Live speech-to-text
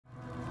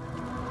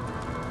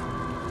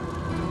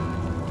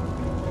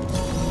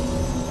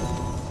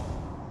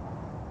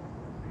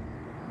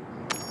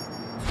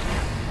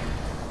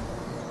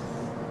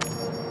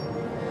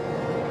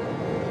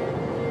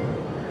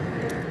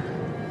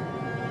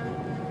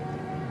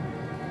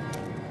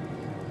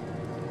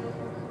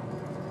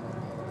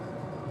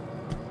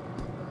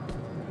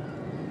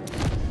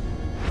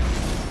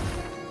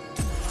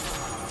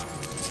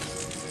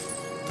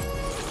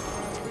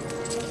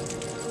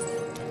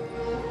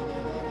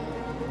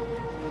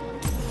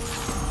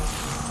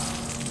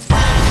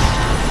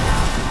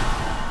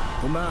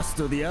To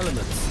master the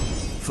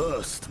elements,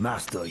 first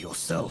master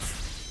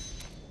yourself.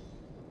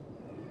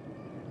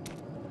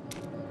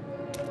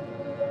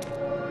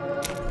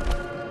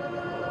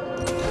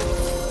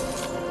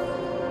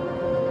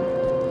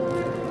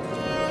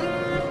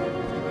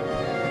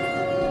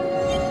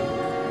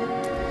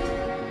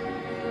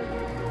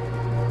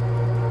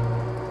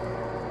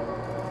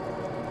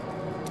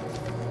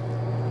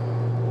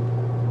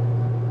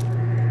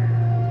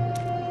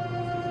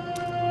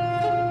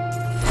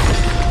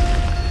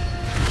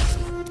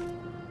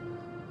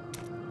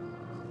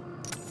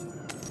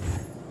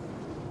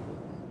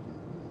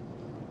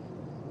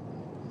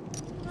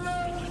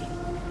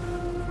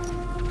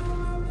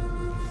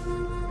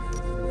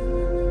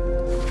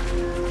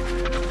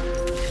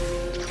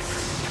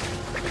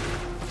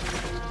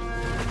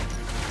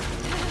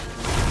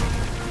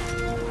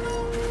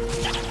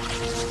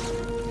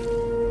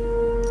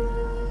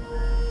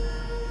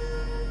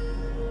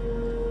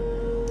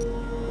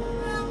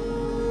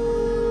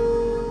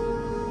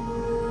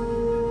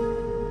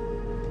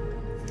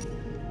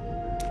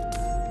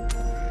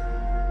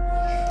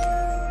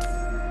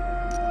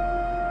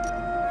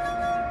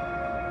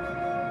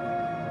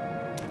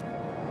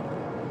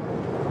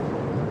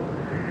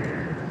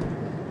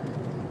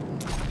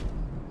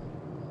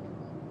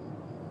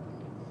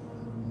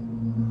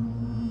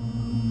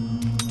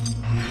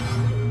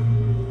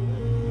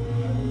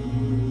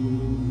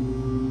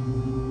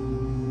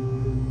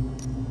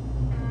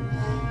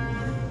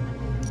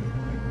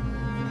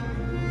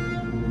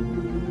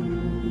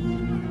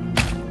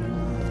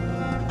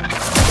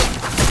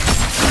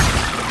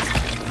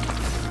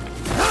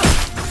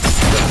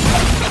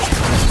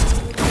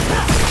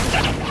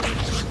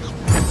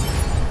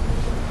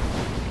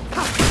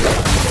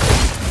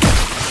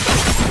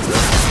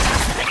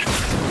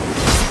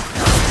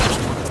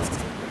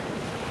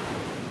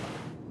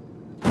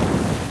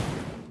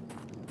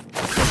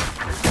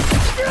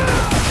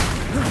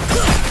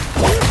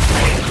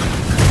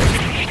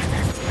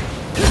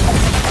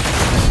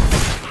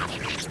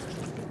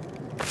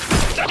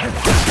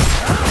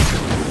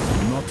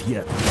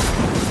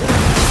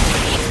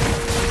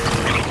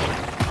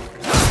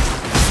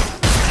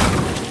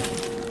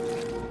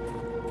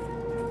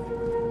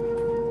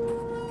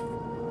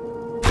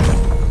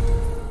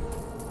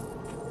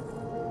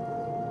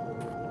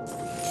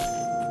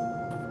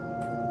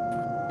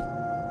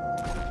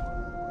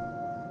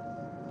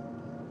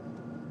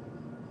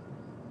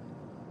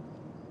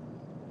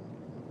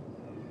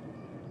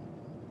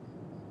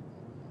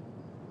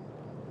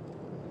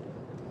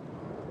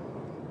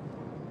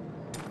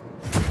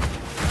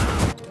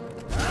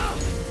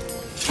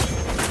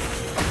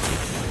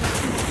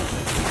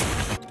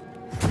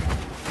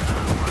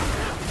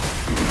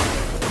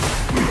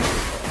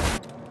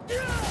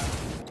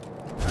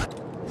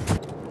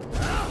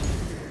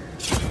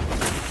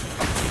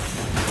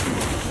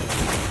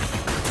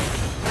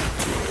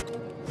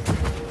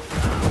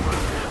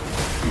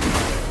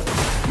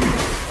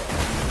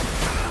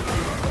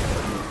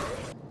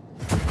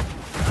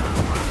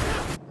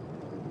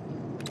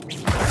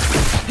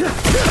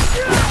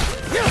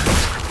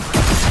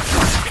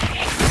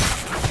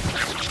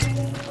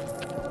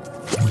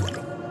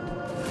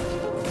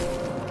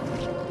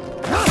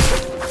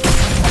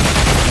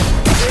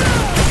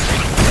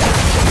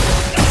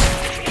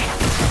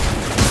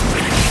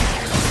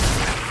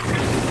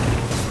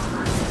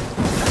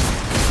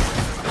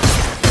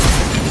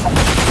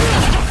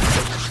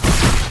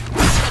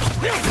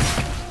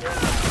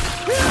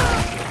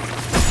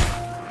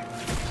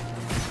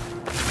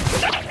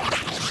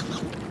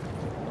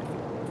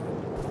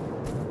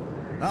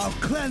 I'll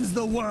cleanse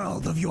the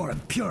world of your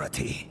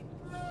impurity.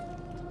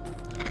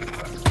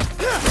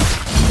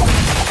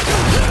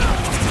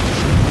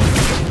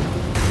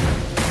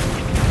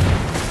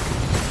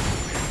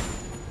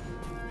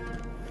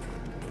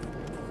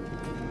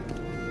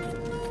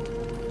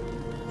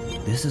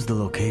 This is the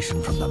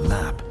location from the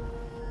map,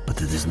 but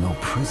there is no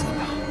prison.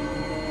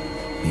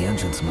 The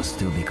entrance must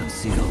still be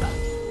concealed.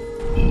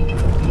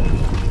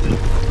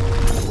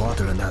 The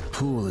water in that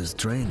pool is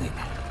draining.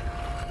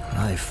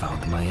 I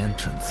found my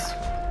entrance.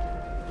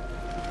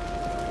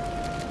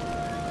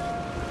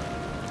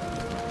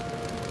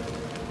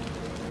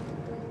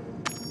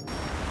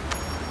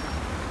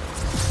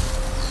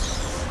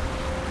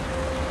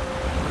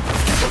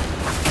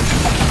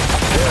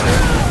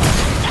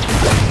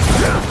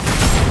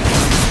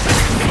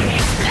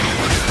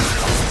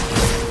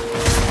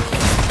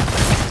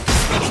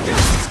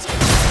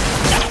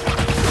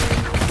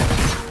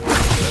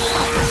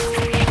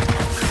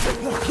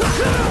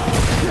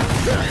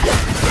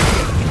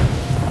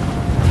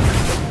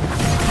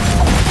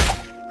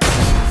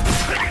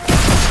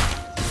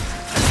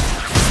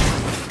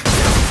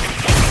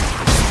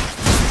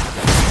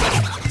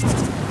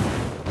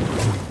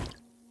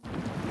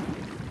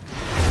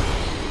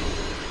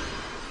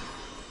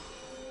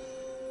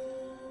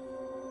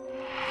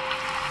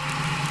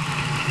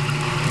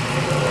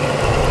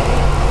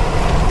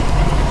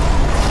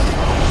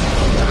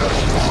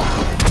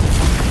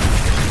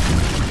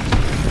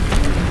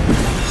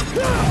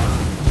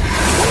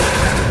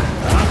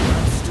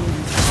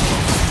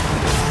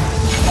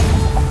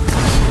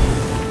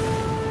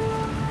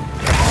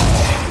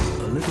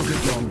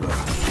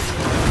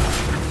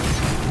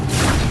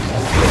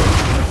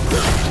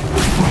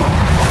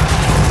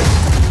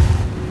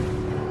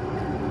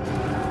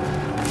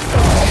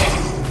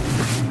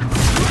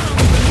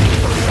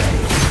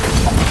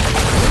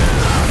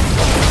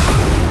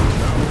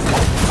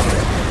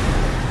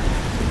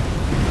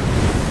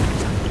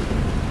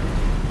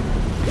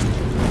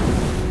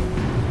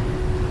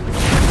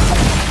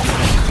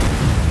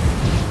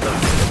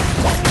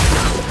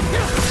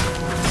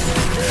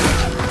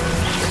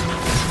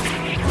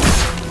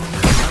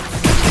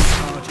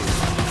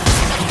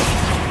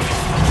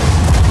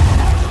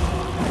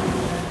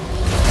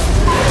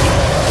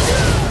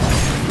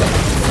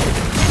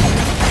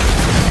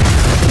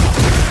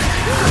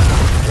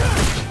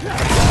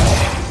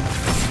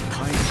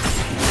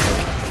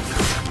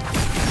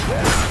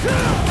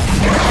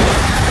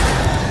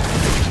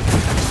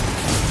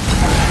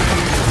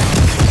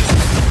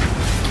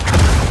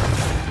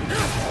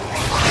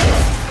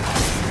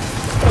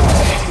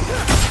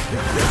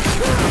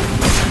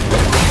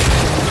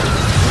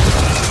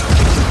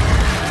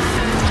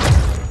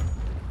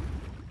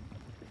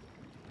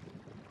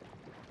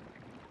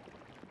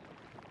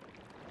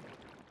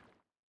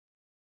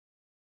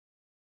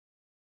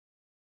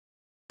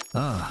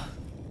 Ah,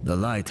 the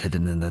light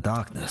hidden in the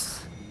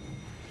darkness.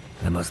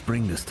 I must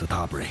bring this to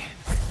Tabri.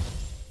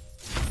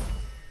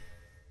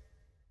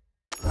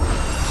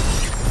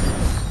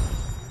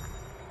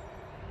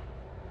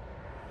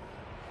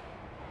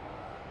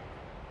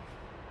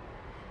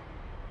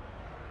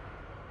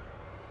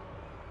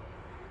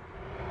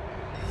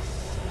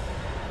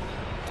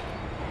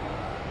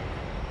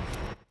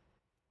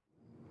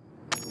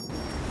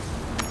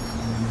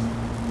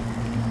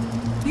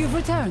 You've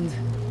returned.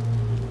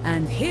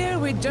 And here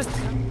we just...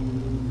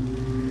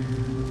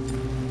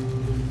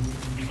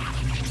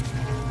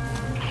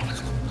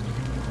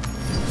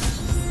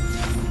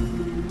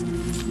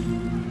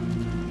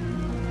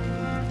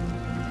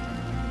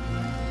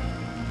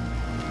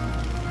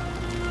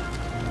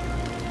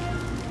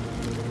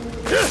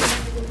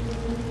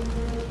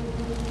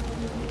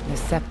 The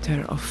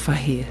scepter of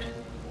Fahir.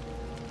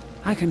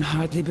 I can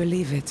hardly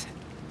believe it.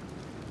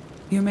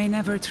 You may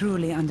never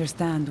truly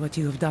understand what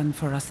you have done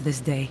for us this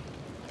day,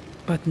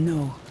 but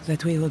know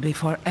that we will be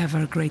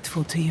forever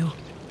grateful to you.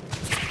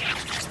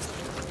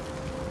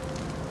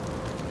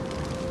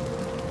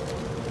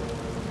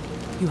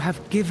 You have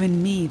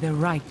given me the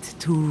right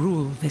to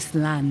rule this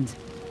land,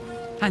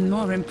 and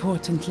more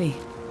importantly,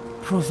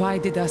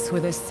 provided us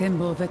with a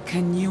symbol that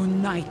can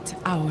unite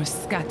our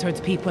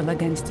scattered people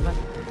against the...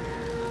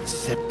 The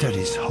scepter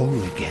is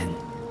whole again.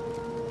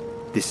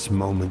 This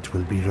moment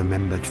will be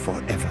remembered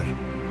forever.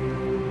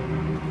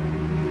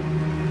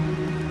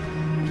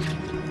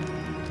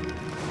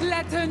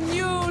 Let a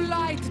new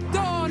light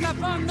dawn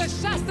upon the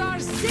Shassar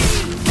sea!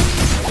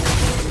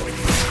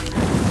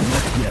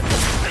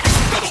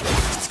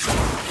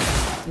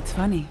 It's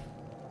funny.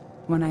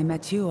 When I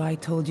met you, I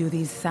told you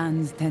these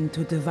sands tend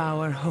to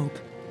devour hope.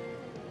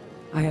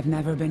 I have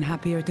never been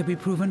happier to be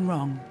proven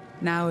wrong.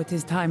 Now it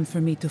is time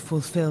for me to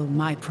fulfill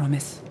my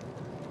promise.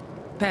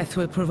 Peth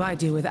will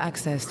provide you with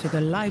access to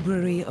the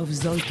library of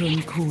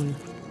Zoltun Kull,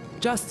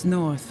 just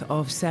north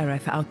of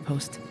Sereth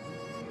Outpost.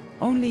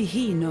 Only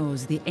he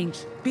knows the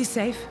ancient... Be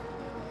safe,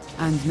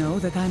 and know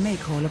that I may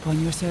call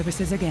upon your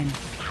services again.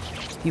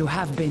 You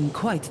have been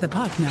quite the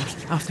partner,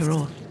 after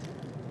all.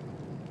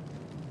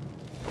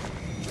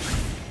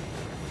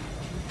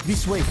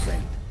 This way,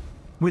 friend.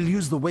 We'll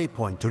use the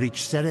waypoint to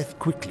reach Sereth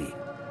quickly.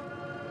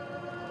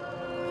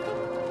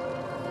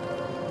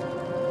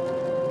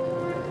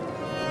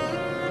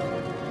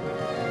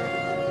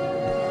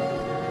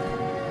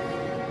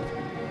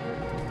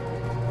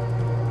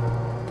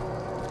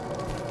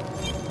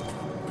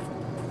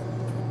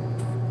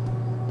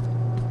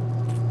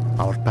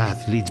 Our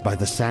path leads by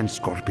the Sand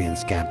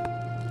Scorpion's camp,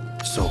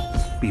 so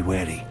be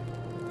wary.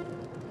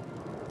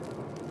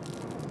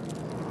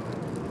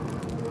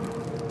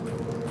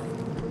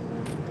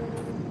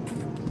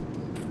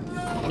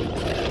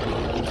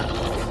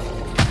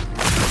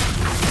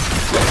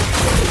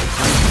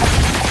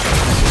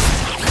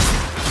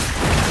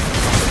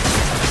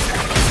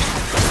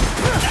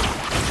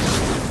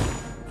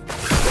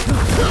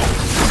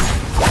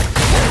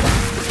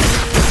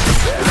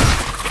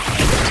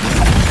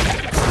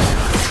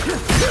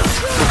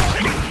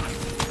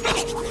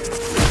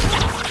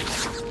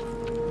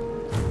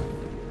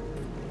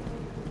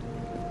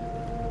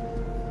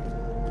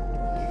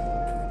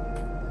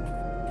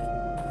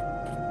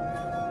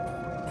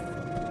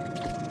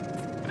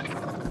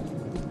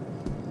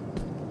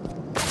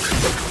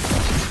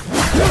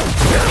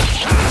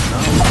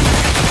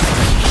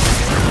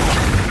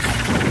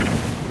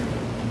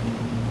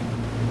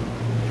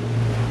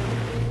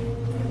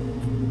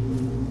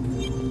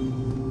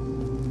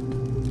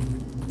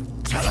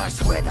 Tell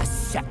us where the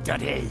scepter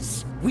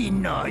is. We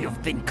know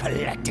you've been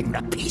collecting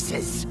the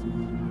pieces.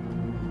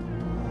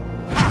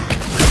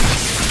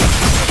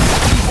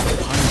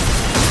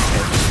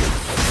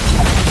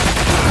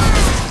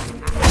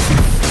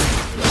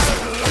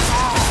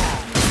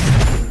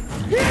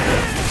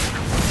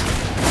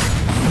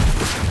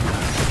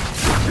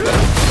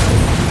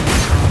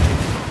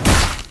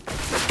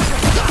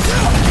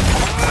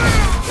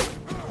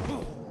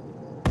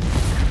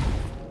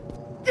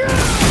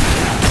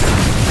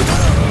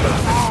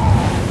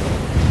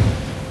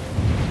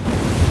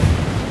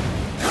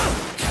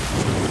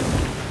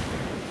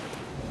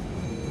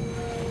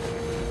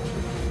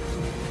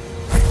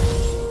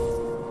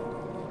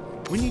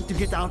 We need to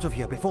get out of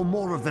here before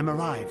more of them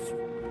arrive.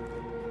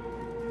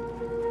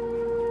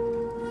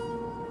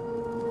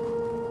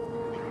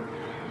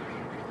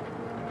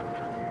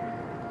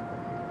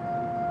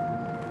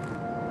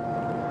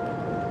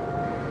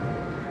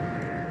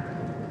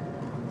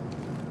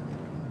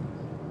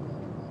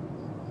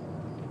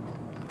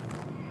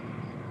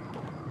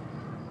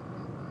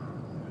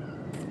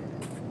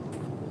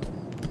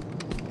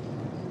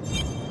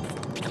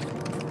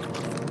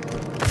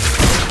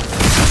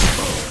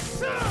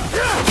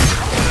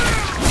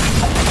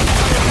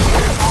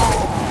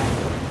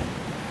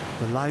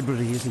 The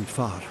library isn't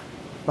far,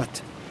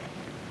 but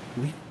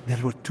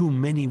there were too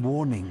many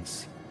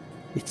warnings.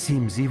 It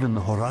seems even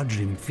the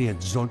Horadrim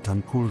feared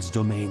Zoltan Kull's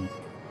domain.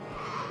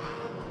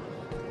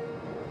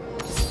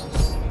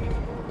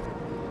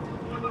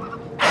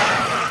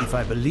 If If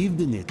I believed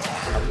in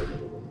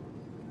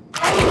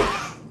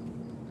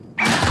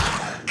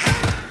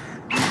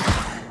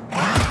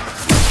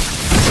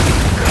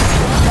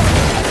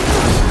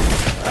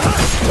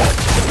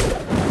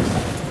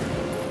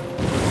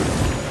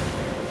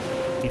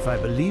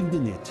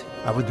it,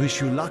 I would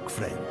wish you luck,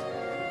 friend.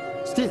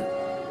 Still,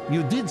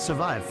 you did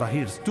survive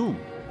Fahir's tomb,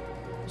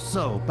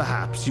 so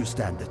perhaps you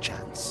stand a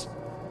chance.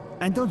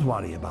 And don't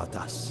worry about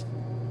us.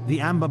 The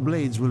Amber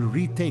Blades will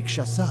retake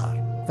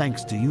Shassar,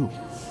 thanks to you.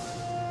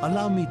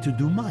 Allow me to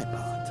do my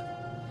part.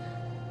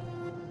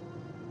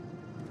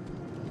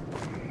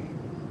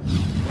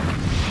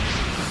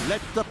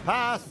 Let the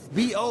path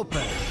be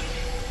open.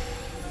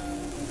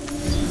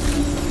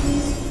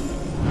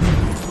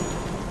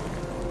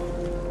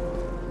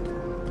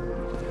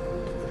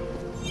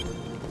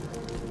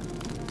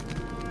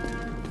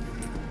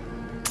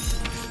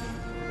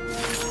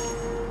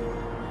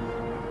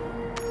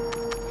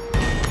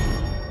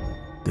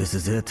 This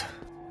is it.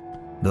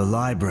 The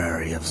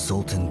library of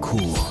Sultan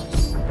Kul.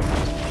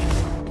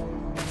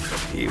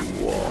 He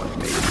warned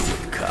me you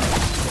would come.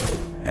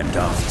 And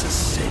after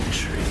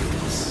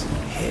centuries,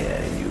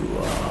 here you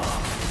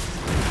are.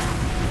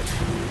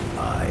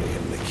 I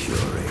am the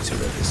curator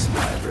of this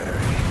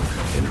library,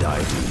 and I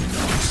do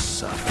not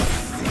suffer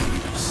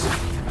thieves.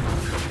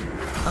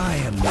 I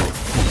am no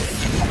thief.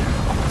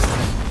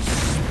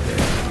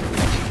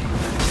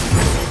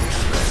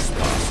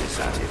 Trespass is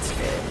at its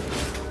end.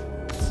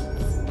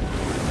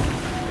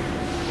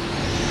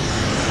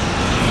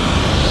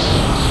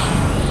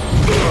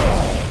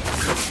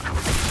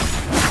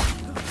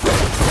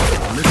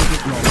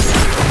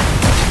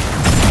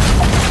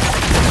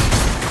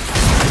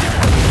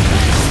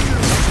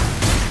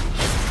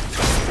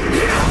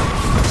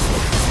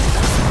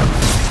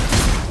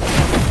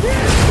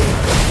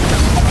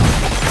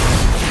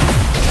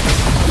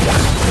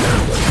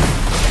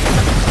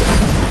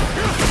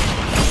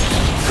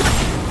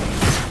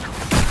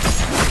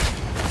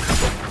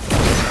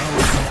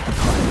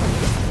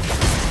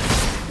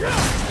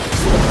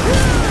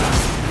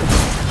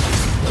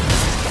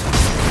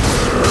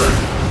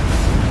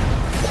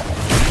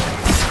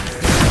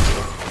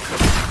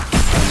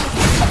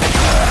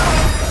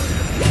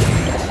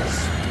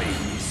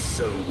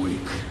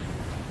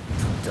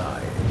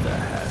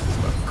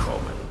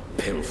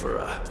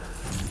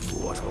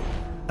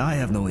 I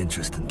have no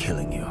interest in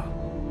killing you.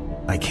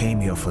 I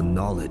came here for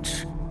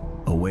knowledge,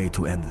 a way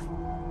to end it.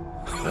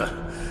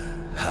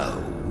 How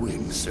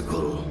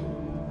whimsical.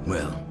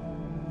 Well,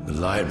 the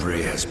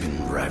library has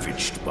been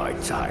ravaged by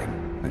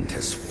time and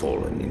has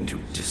fallen into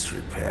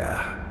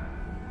disrepair.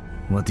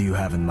 What do you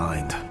have in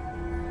mind?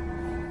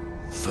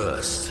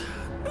 First,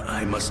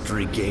 I must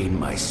regain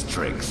my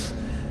strength.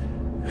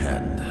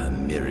 And a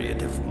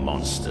myriad of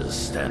monsters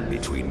stand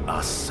between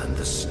us and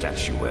the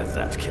statue where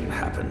that can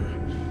happen.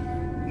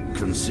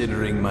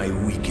 Considering my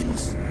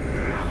weakness,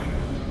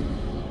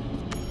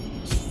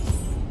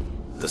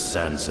 the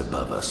sands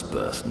above us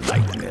birth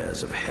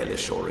nightmares of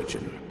hellish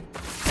origin.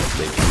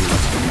 They prove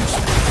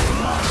useful to the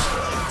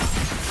master.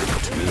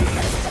 To me,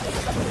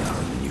 they are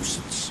a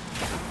nuisance.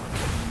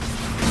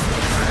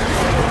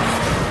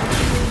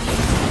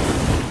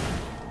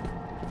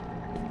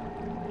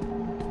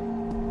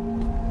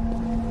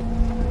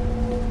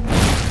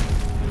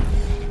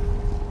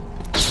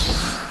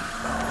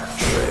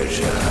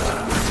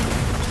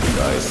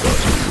 I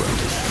thought you were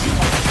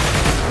defeated.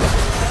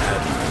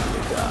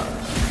 Admirably done.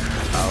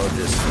 Our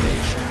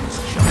destination is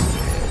just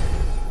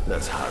ahead.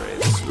 Let's hurry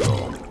this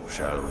along,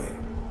 shall we?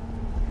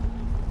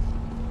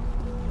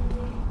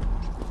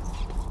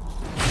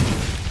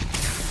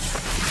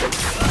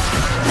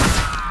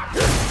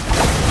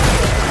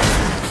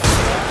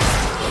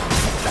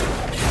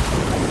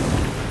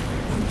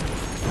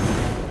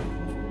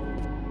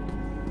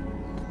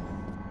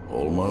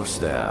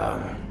 Almost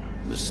there.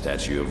 The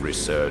Statue of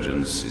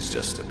Resurgence is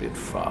just a bit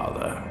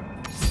farther.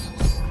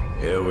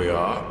 Here we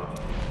are.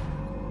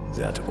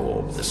 That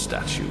orb the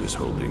statue is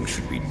holding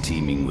should be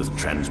teeming with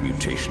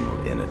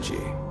transmutational energy.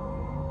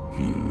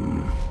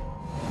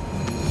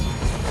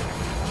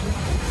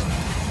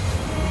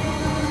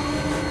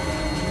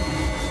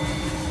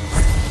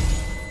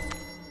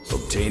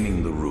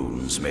 Obtaining the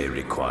runes may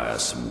require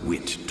some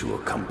wit to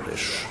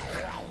accomplish.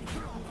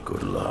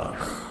 Good luck.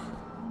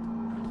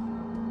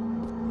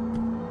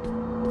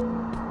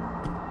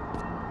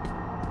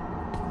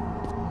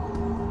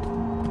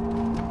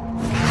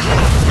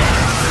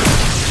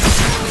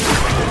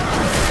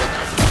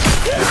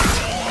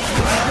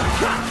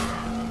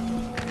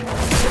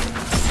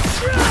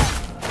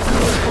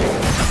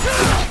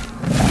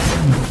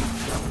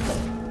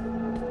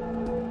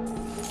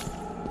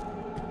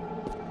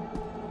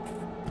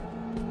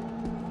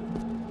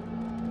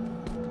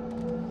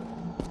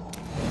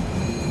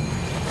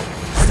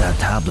 That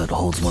tablet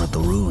holds one of the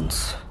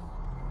runes.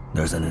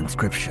 There's an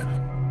inscription.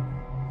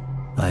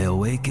 I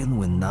awaken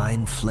when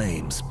 9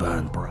 flames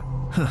burn bright.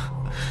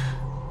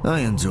 I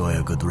enjoy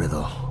a good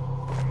riddle.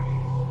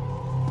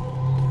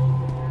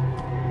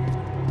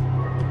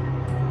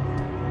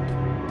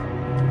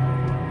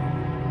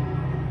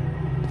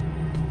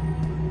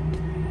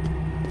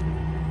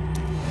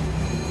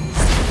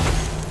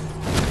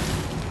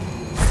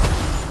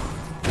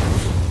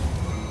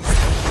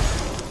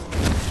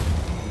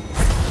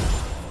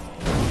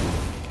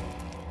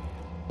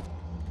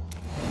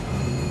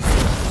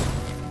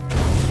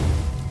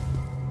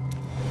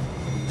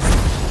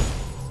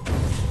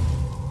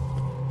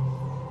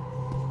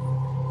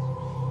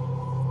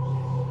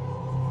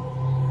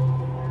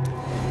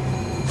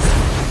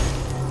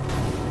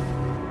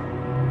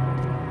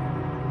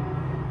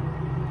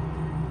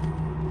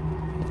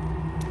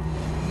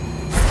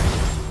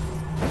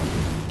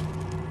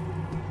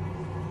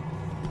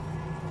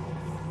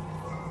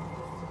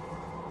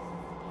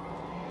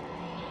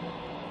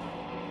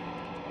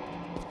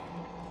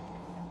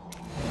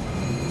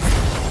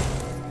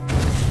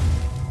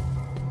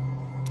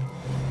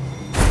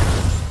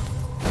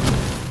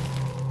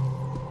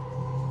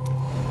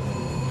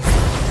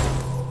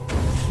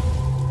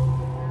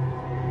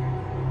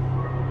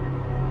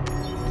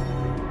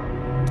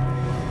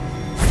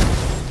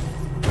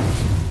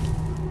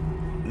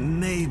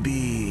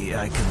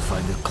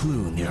 find a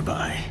clue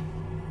nearby.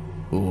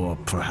 Or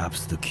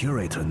perhaps the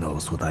curator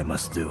knows what I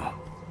must do.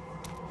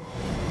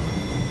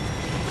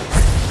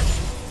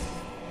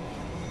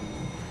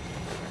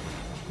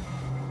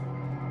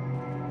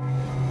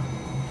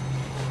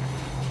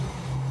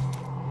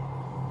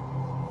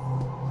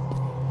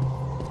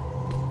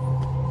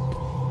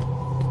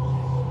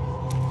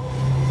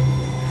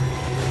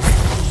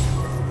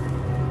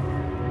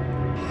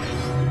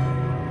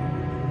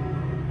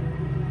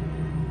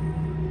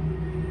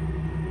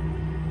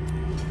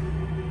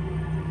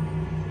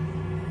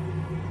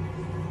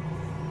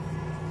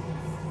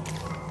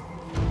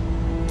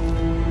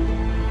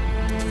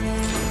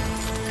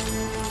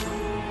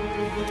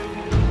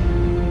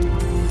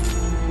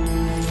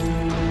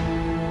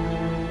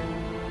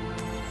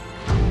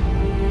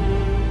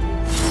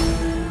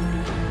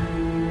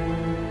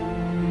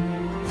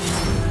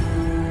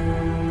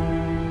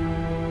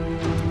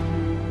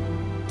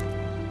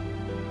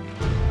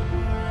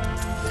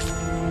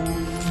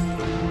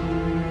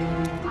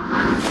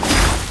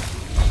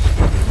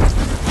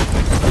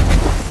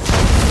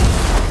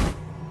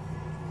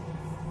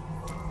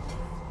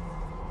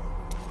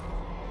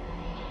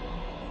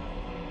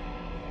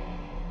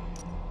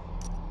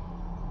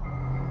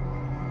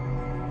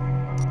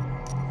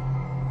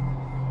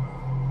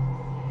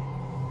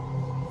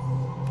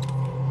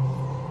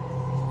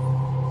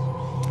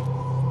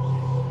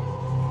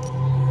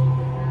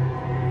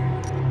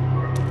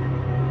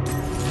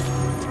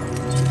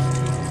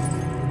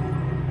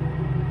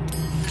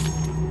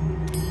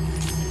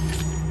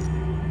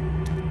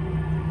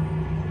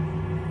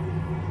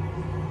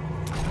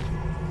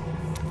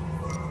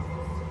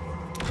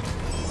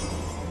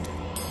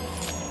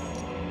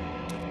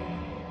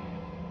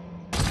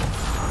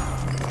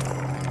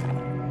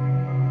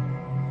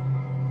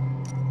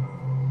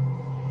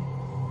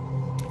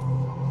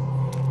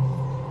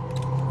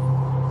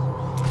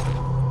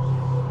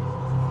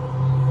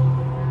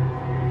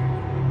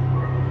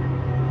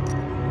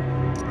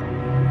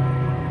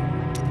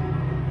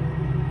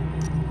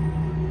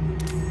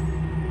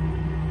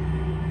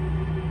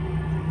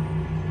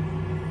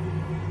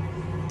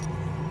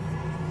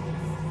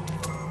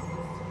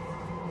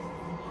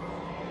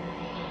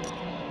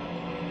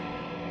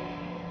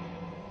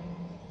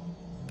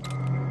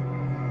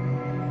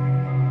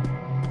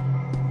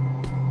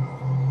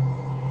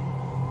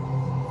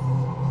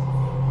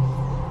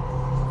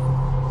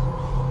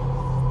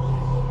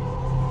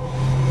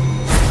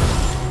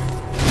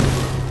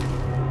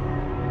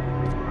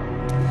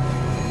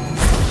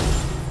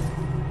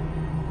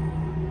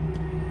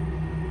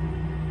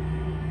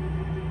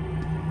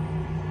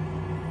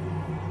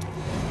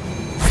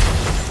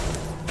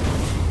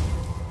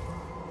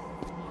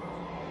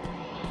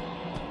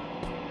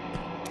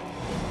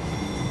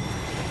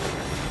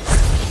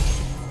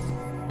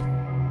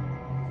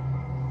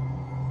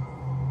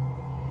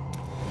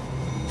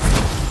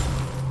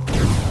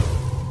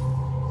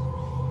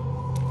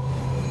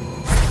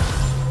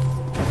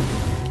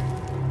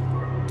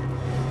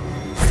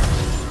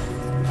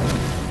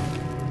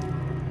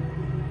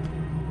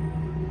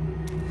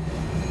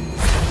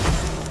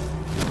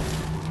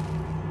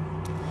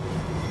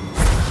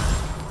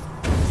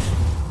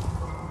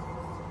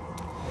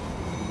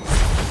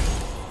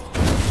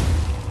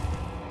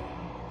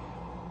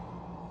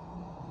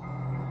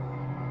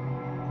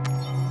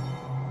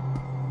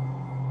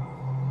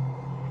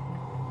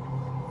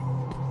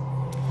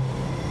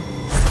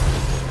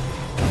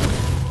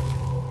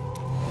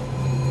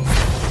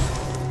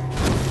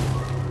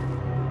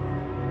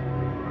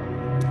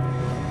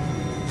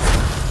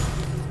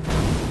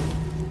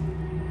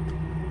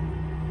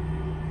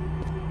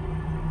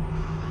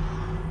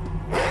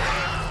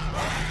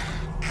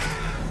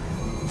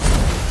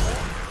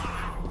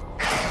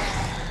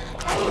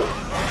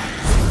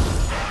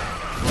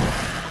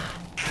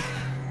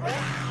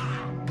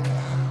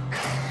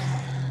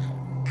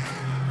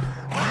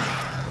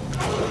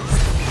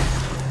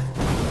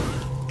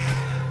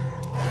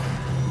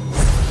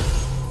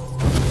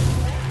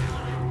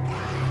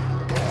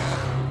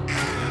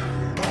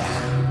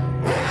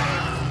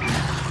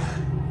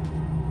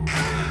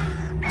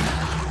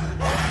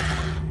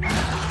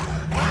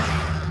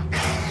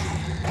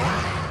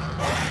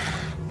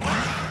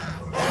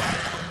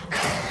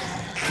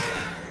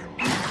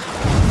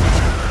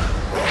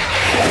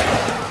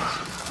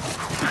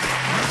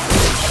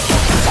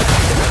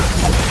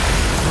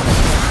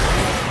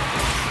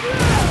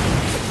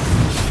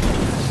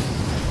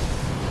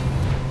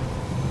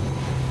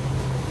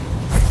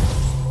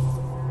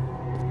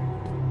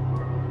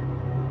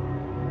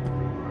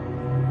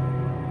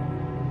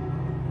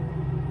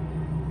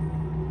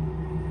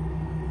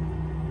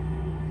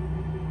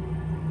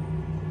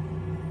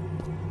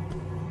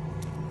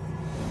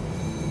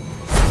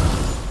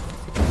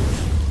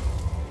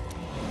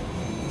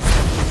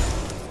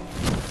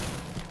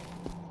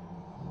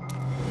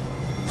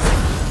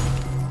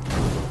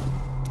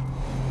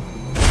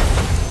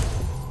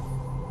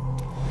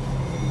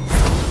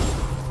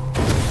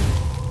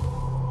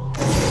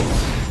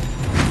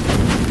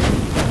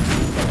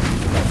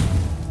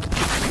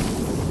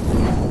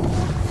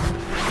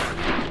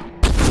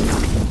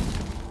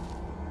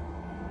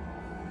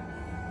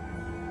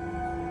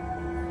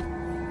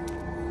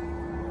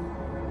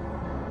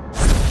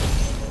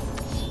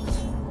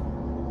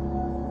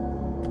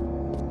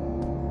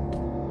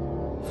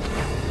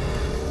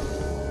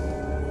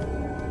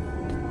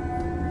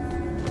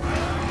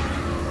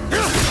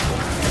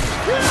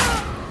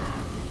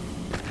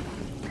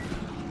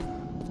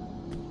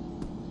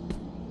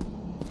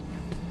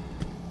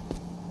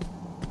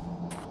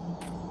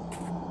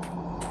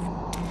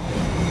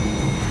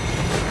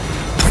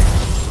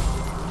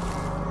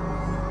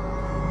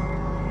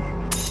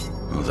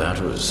 that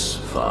was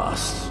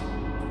fast.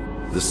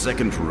 The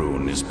second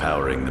rune is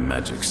powering the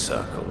magic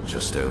circle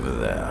just over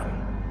there.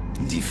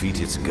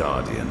 Defeat its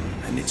guardian,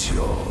 and it's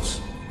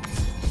yours.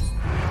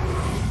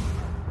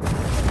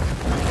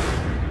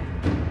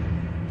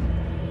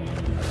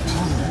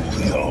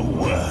 Your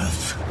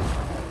worth.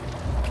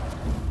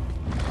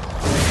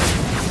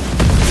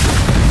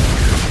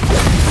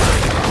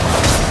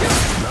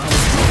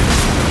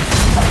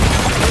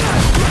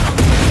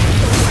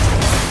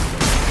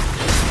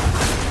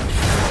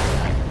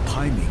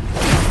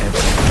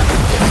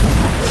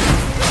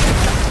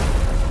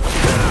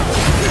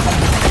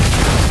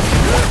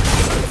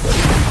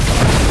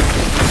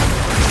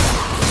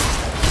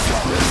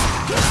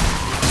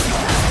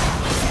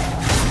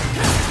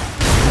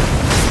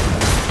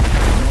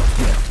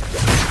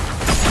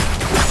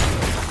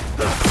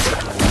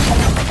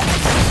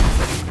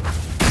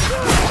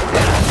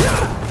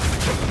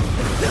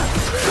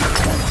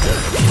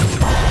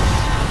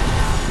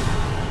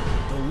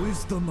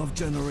 Of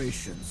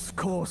generations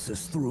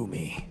courses through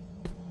me.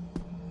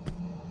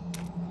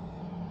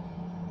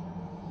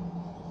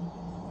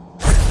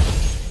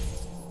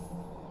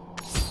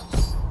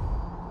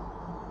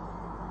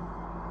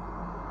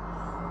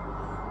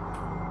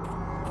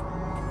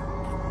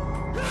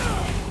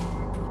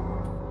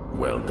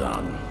 Well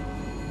done.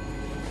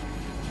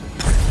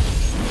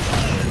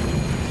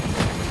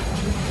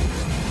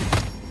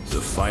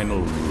 The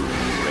final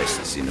rune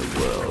rests in a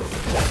world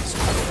that is a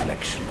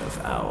reflection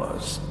of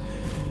ours.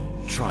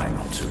 Try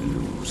not to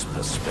lose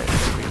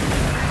perspective in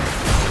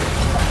that.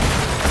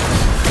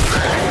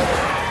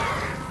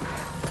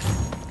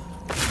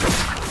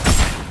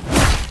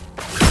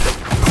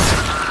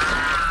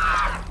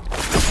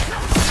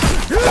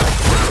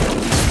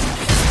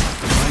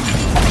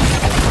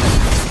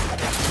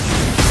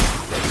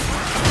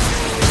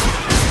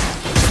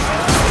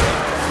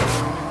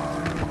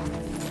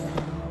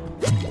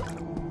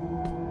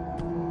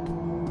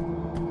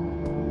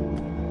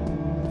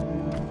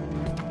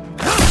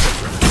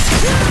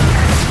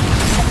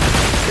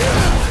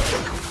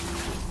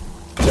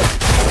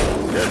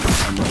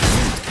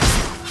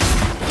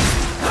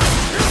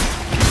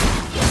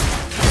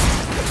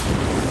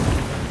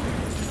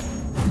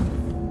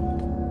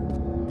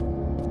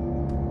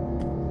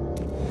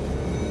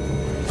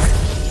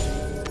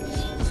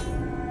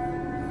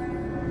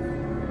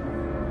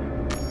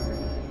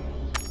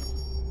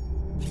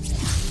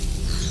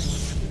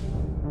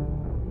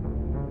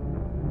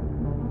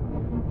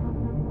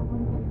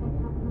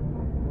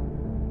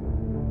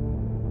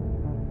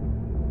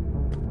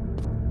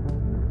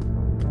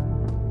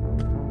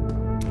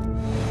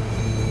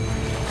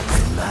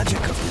 The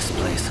magic of this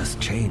place has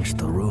changed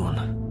the rune.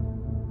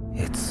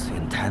 It's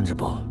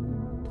intangible.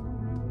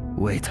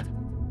 Wait,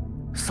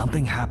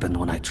 something happened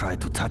when I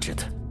tried to touch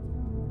it.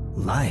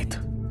 Light.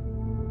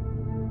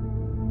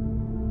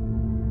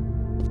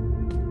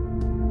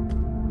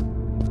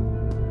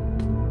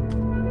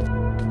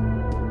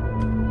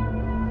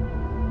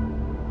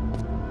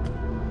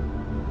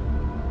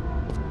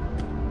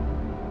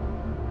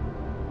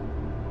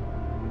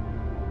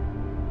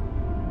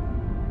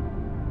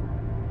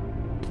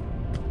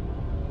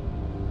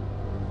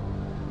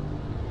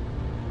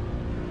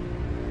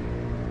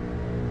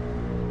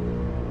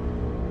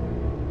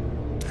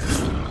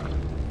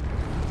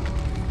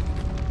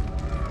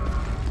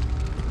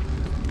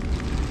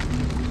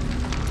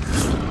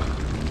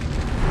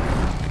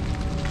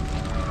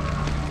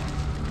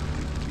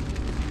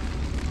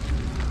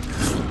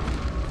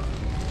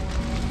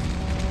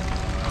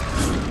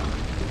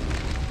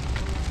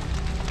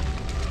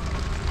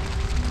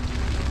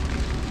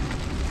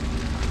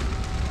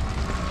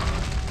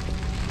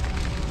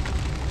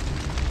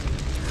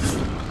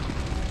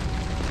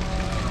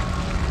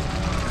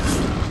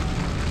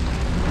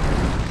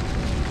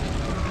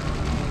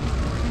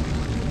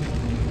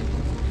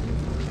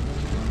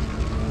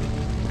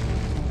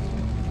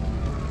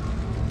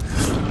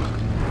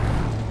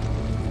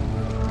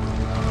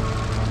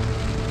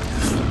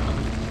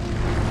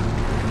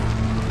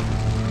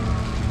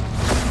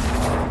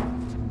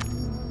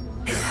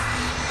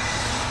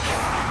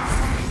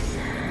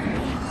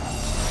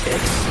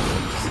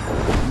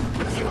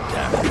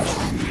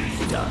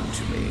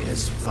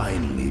 Has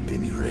finally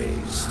been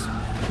erased.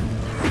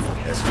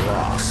 As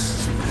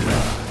lost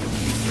blood,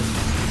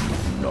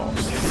 not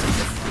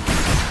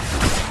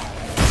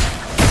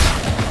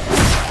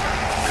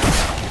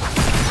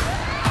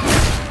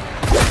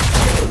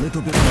a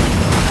little bit more.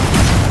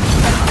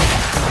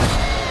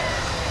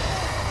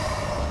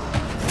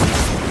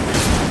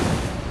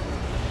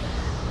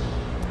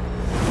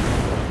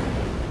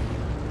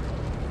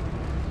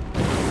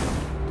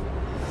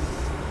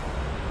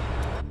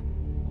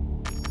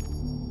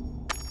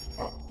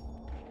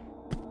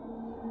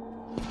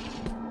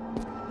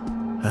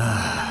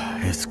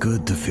 It's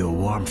good to feel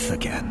warmth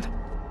again.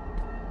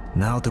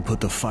 Now to put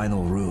the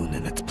final rune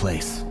in its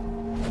place.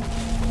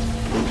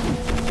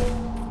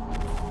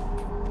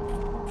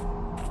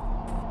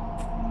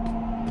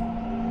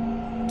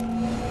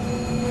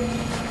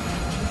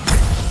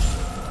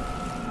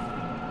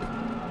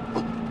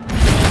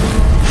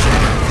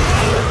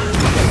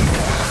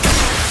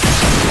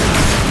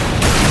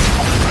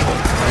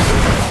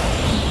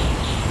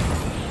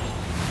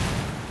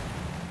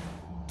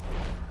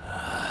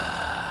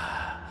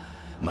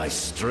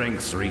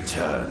 strength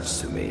returns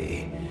to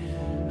me.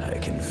 I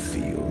can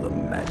feel the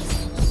magic.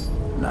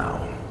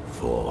 Now,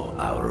 for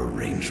our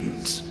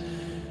arrangements.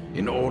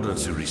 In order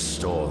to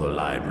restore the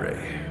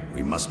library,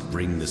 we must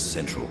bring the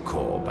central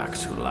core back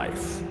to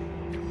life.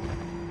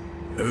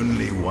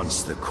 Only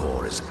once the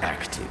core is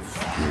active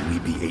will we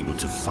be able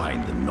to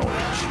find the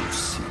knowledge you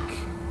seek.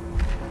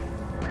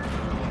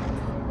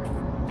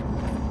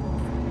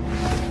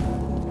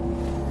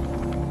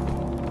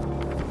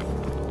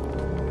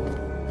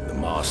 The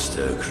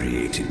Master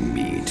created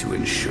me to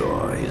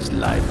ensure his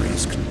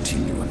library's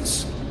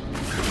continuance.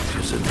 It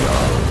is a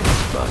dull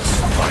but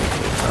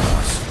vital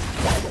task.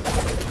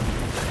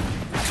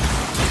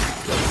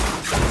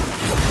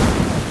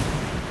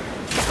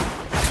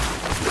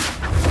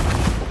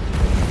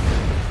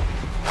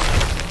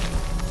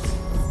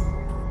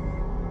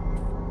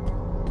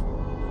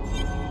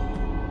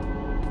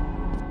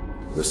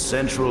 The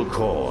central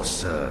core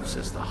serves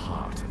as the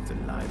heart of the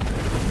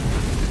library.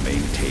 It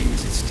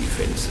maintains its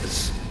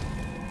defenses.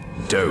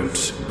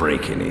 Don't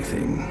break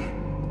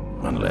anything,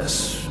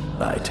 unless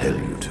I tell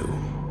you to.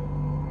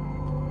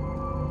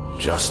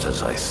 Just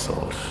as I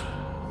thought,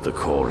 the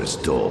core is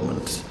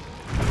dormant.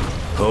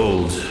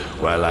 Hold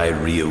while I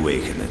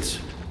reawaken it.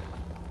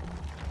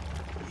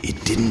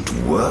 It didn't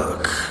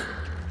work.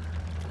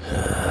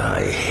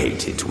 I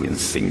hate it when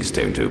things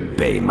don't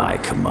obey my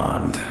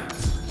command.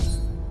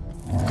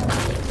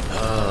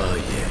 Oh,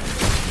 yeah.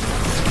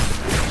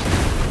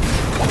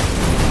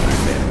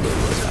 Remember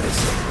what I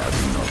said about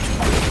not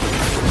breaking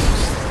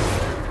things.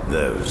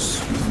 Those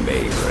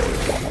may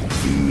break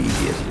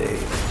immediately.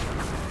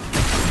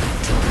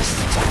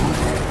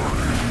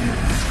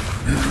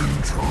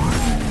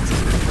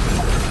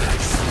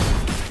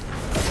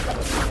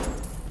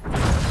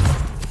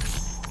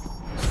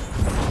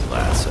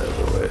 That's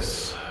over with.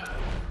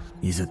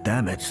 Is it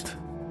damaged?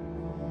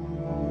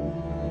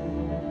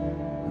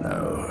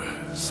 No,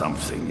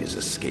 something is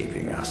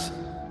escaping us.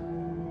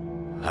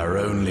 Our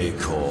only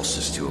course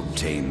is to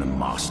obtain the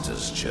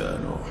Master's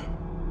Journal.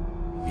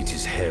 It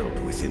is held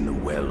within the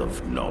Well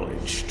of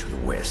Knowledge to the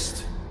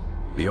west,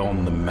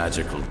 beyond the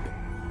magical...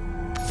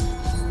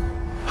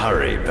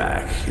 Hurry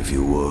back, if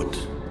you would.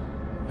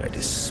 I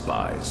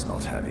despise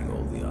not having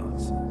all the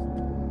answers.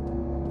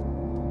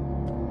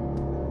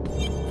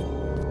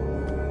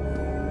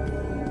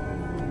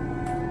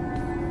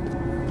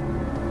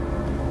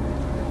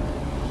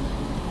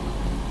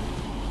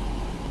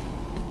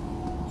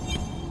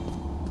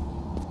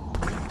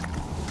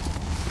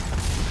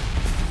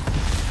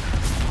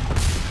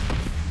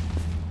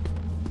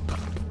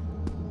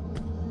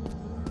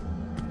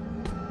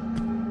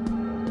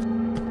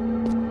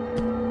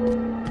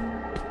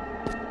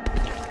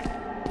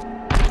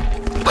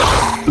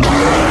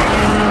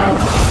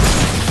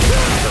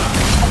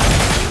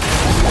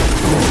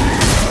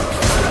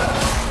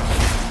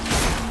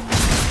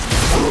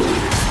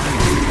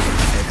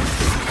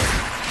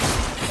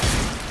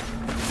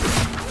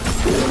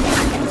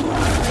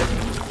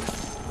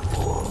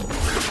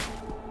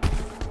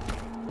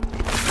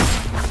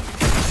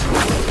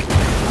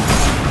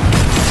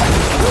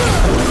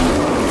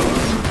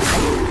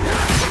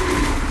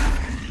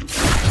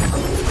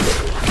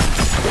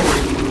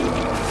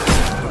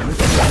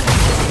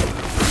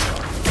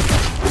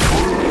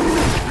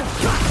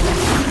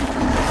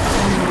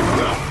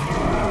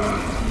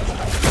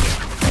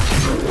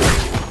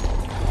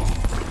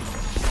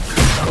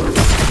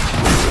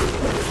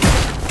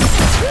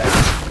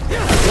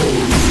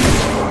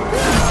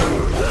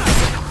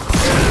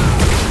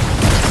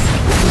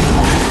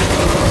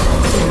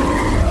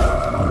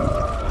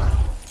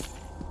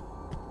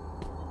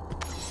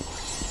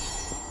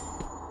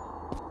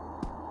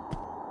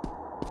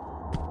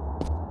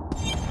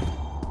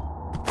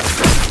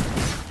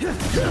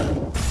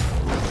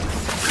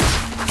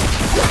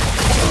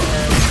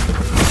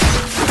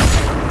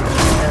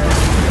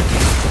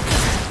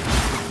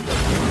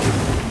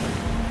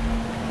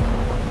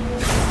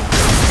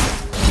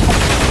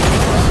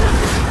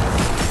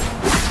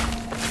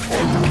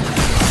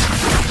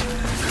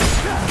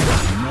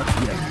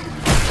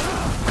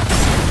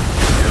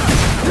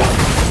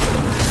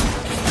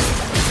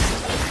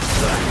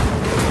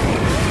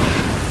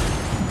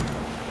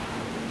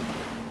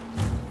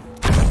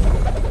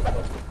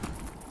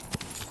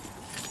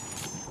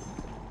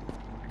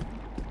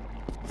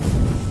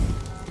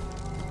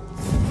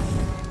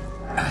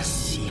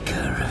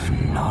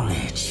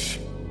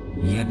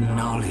 Yet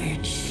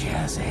knowledge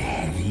has a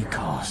heavy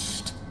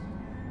cost.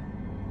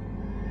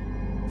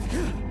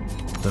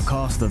 The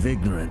cost of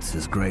ignorance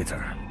is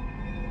greater.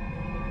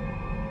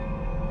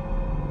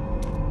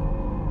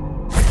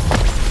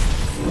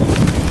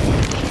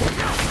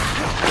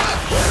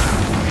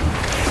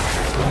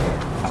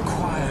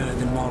 Acquire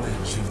the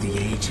knowledge of the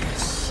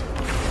ages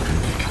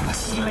and become a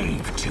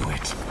slave to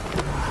it.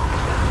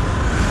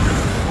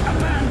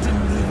 Abandon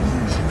the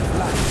illusion of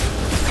life.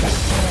 The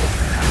sword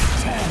of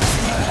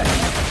eternal burden.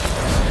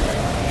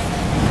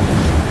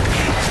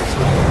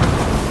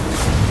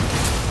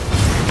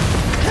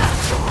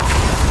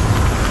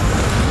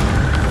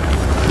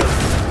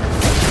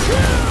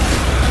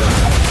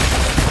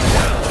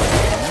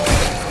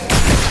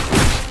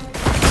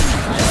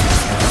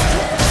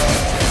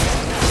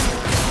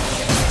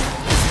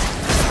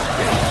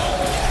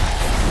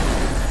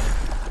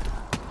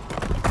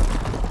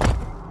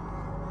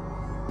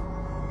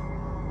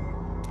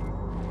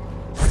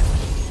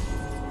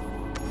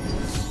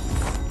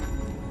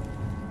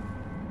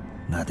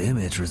 That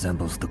image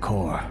resembles the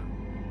core,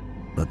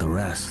 but the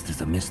rest is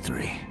a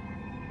mystery.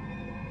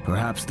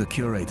 Perhaps the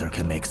curator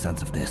can make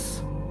sense of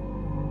this.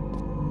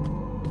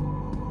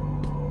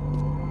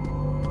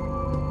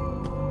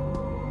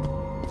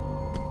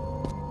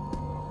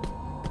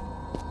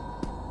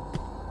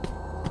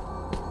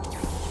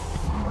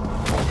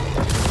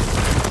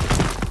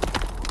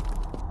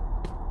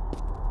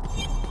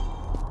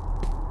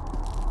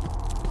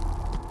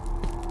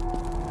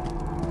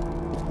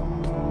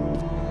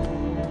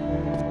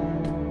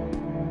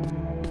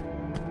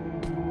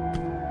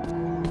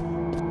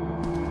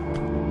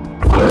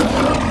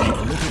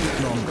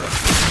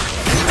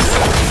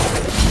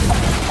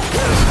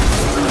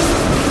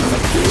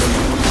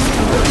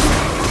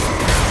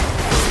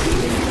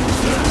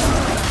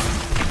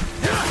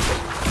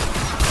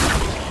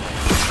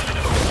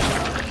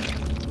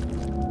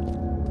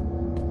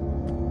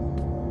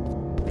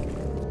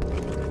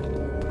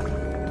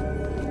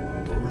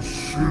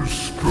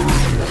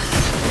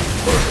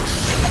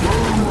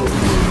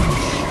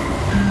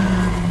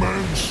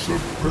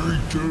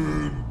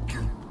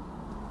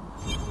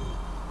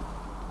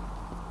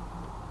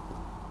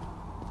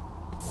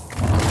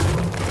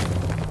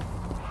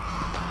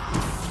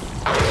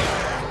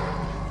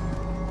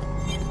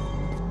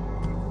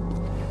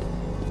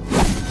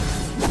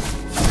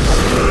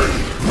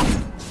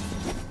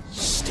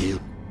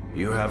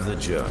 You have the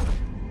journal.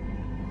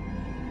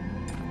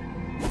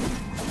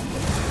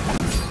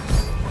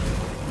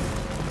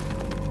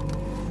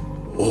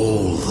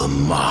 All the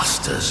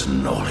Master's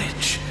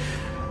knowledge.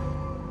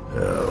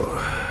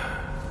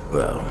 Oh,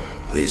 well,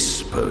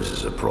 this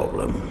poses a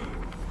problem.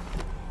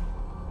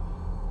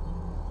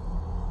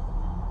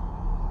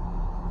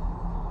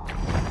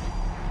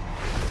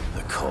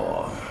 The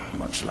core,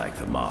 much like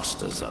the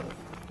Master's other.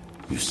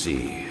 You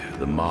see,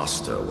 the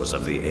Master was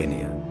of the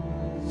Enya.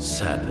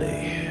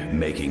 Sadly,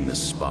 making the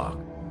spark.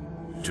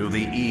 To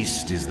the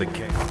east is the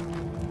cave.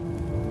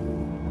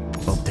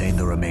 Obtain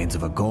the remains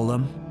of a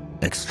golem,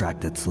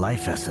 extract its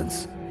life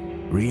essence,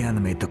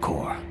 reanimate the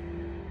core.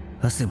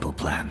 A simple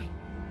plan.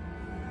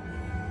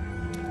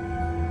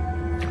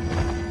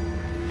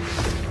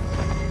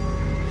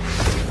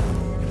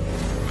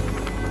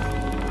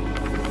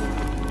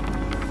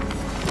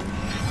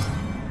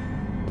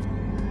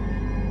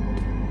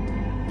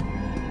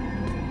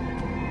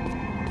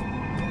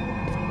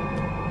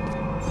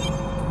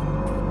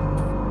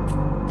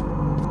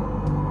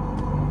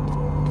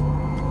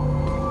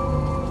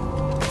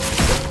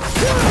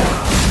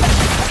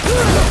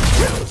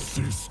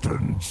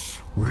 Assistance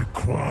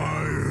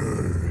required.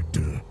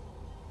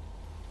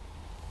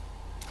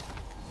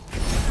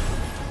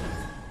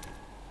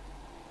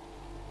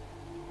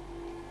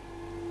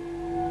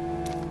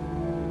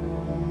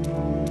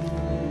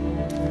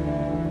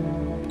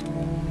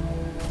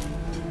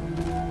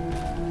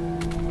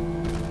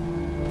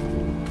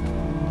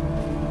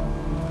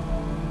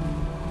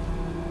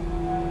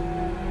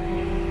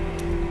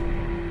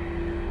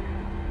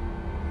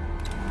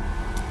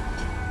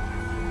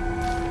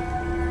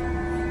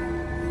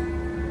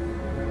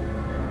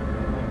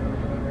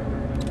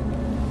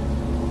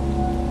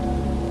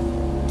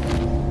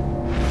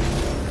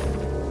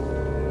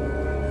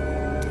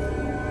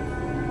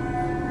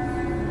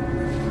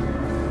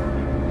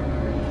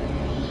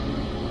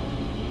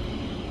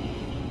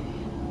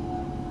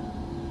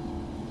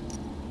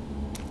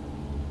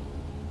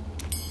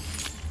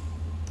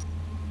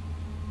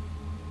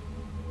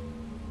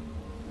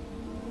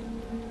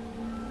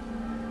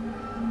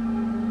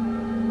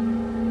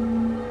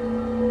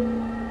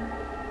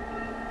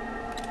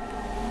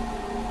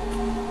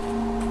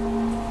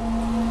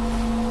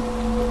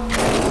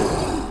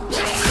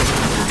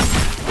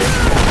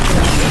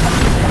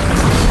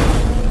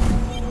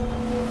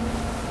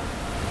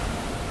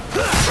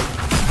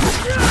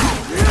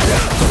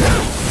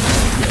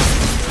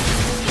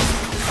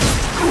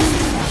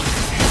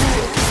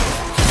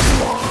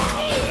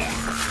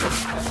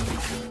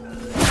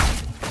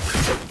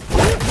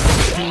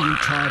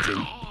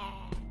 Recharging.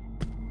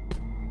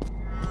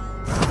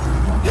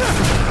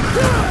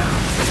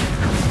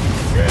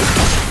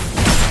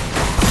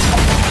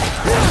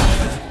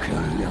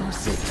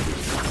 Curiosity.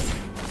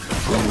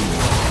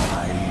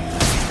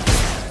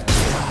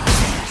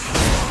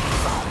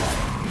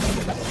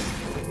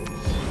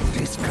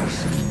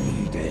 Discussion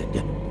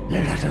needed.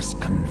 Let us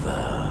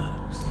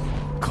converse.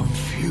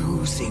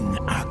 Confusing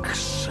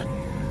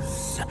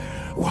actions.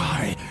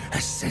 Why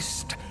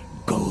assist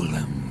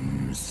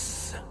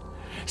golems?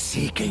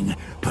 Seeking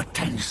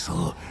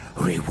potential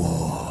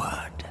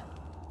reward.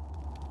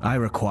 I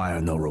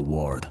require no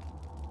reward.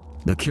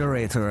 The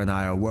Curator and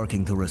I are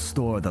working to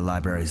restore the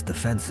library's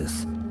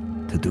defenses.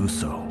 To do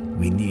so,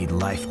 we need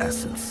life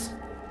essence.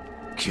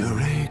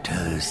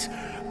 Curator's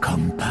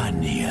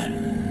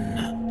companion.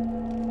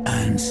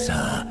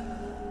 Answer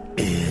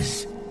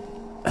is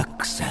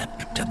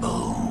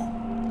acceptable.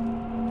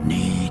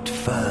 Need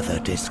further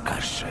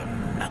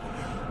discussion.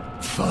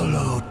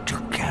 Follow to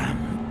camp.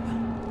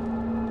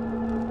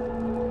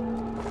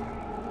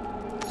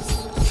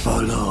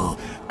 Follow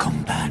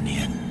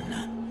companion.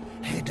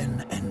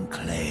 Hidden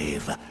enclave.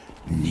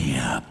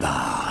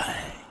 nearby.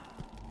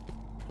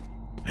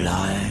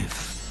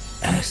 Life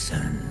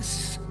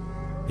essence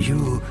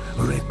you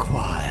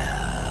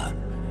require,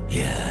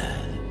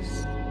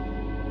 yes.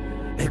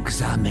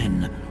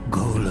 Examine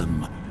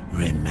golem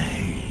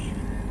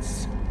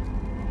remains.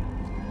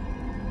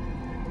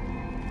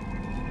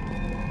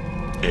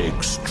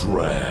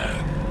 Extract.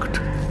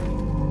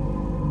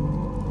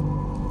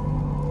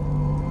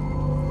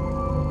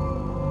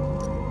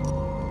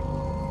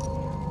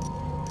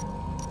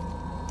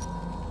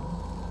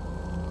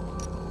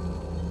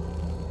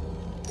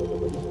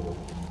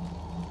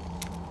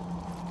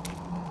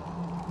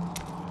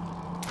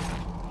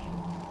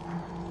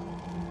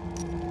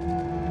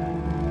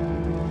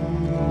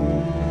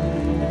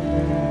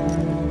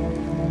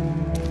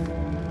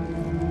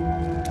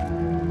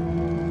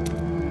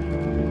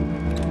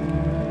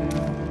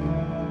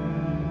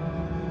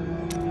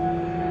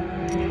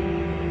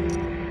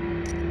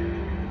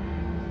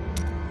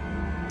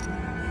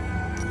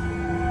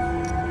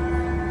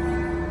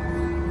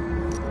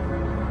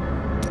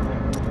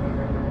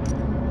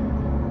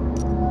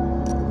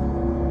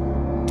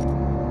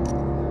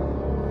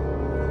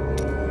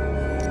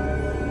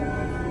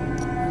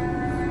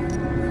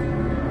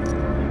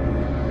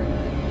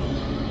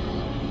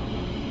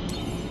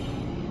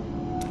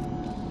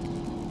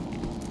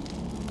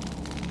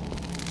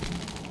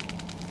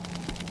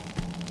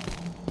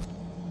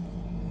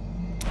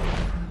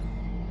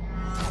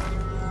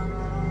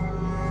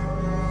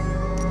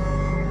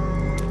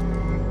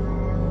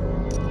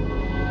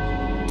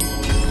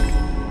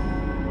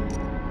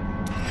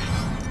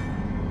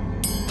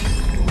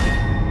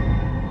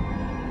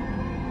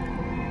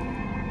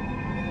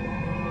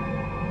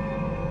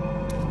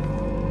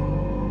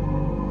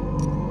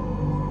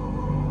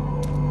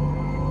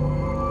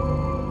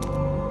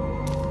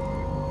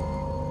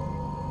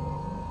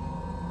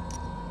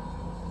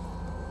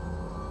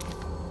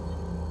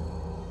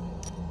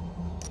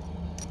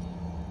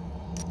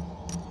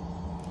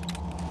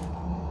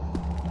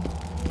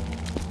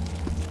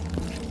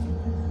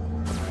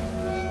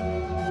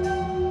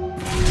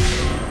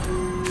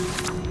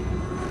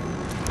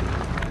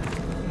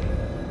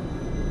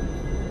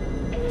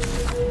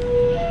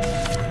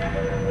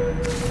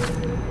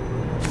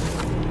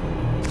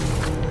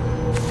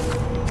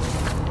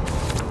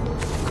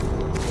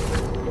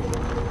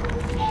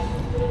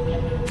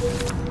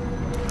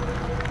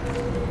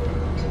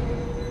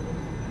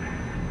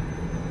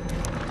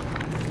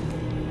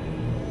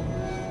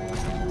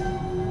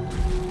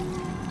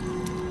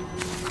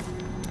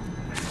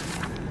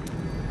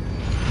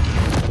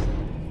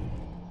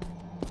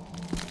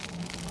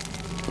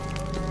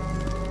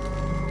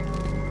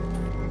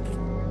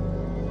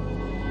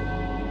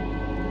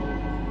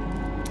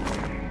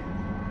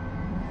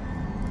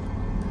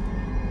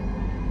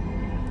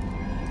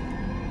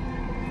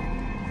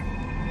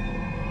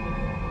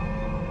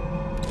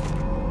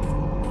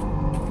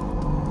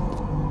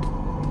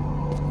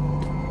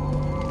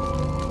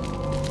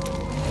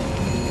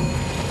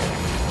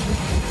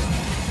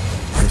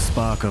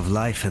 Spark of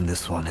life in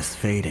this one is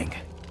fading.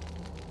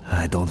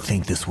 I don't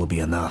think this will be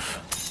enough.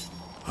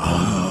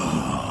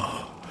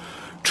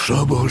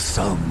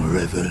 Troublesome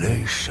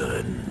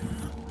revelation.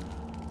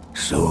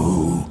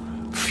 So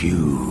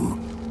few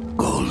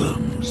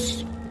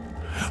golems.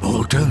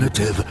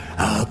 Alternative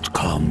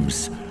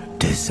outcomes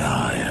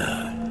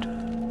desired.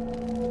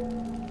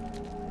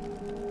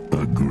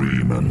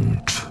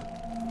 Agreement.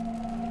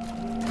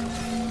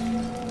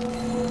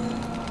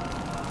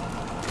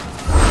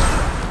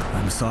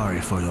 I'm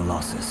sorry for your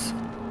losses.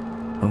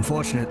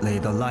 Unfortunately,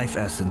 the life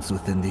essence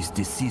within these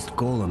deceased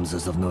golems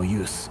is of no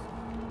use.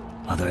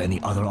 Are there any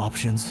other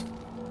options?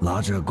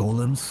 Larger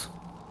golems?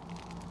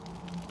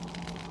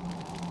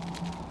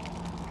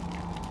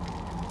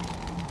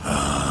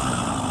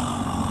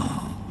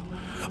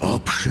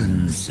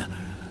 Options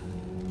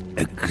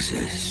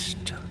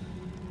exist.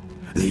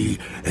 The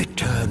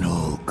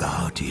Eternal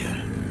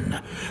Guardian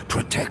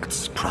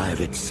protects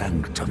Private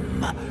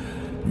Sanctum,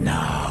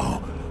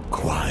 now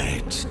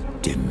quite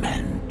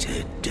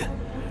demented.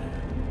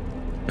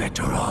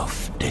 Better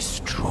off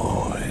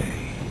destroy.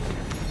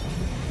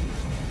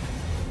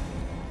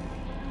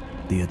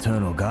 The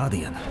Eternal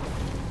Guardian?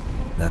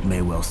 That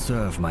may well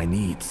serve my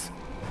needs.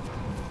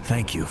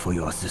 Thank you for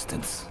your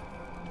assistance.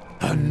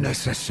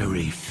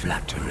 Unnecessary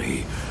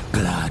flattery.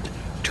 Glad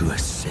to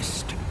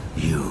assist.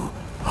 You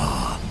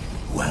are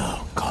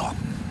welcome.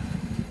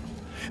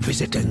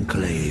 Visit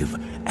Enclave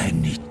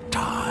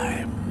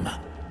anytime.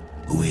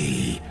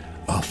 We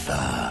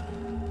offer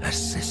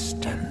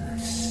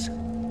assistance.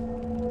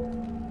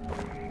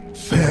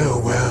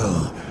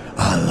 Farewell,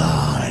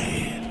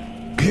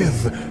 ally.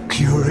 Give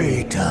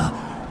Curator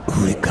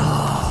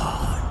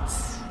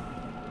regards.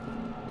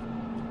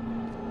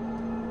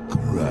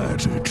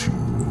 Gratitude.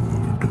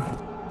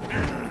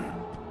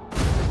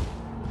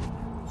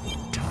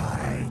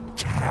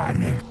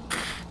 Titanic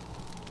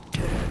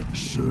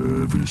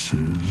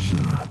services.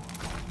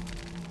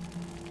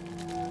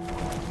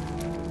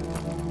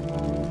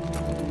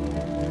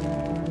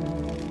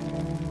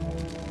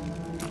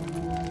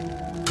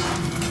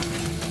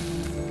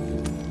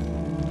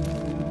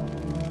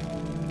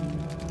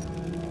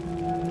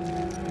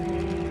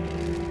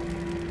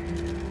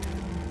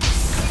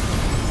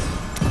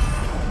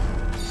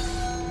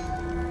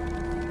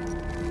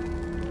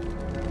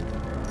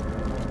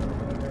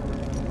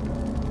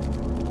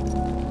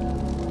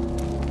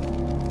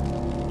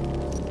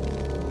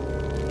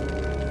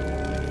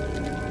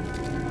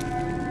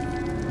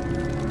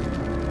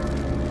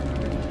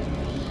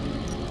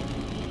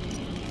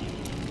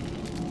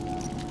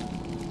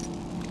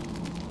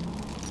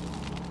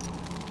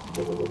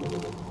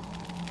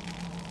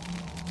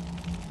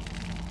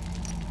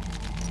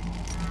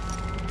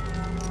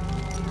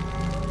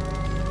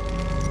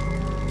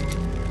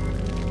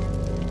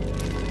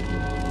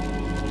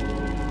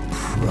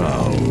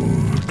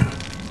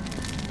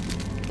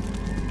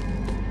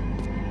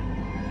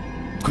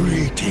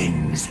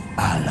 Greetings,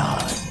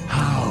 ally.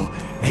 How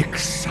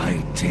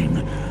exciting.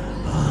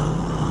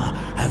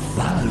 A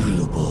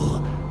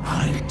valuable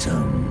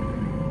item.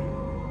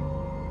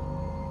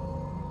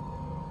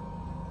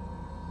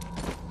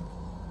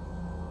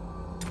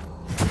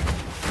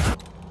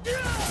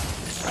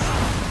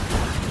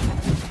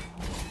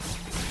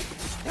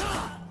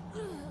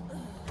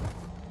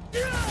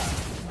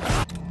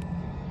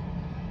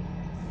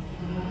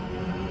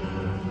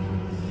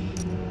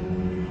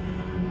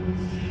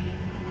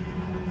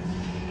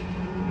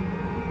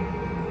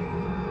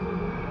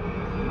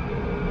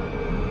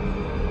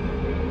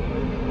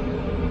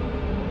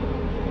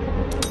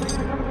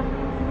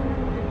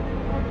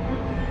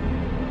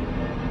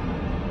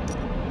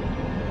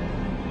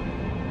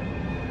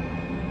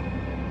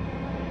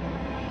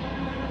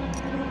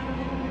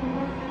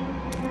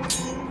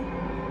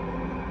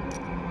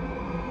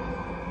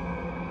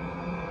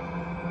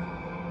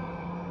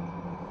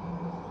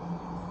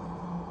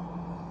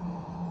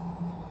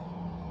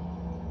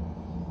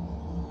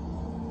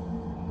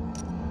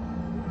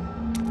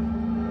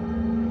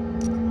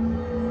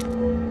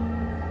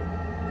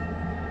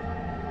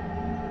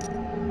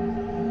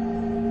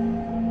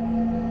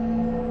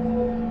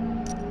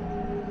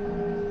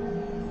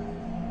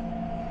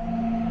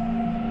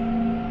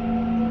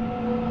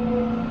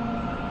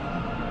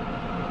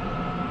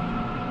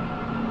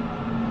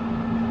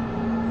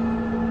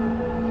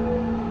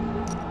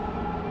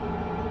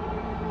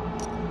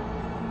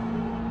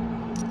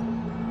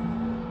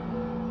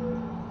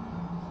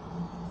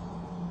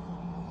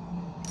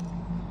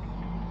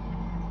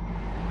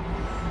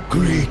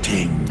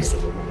 Greetings.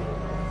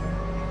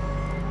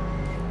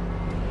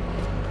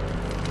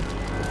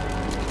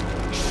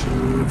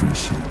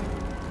 Service.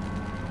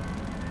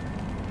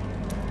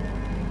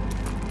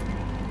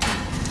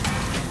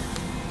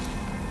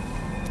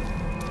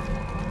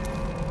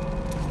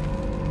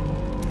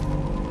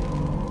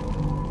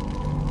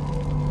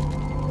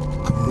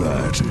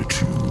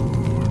 Gratitude.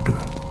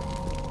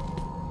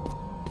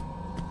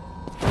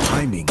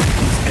 Timing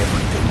is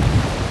everything.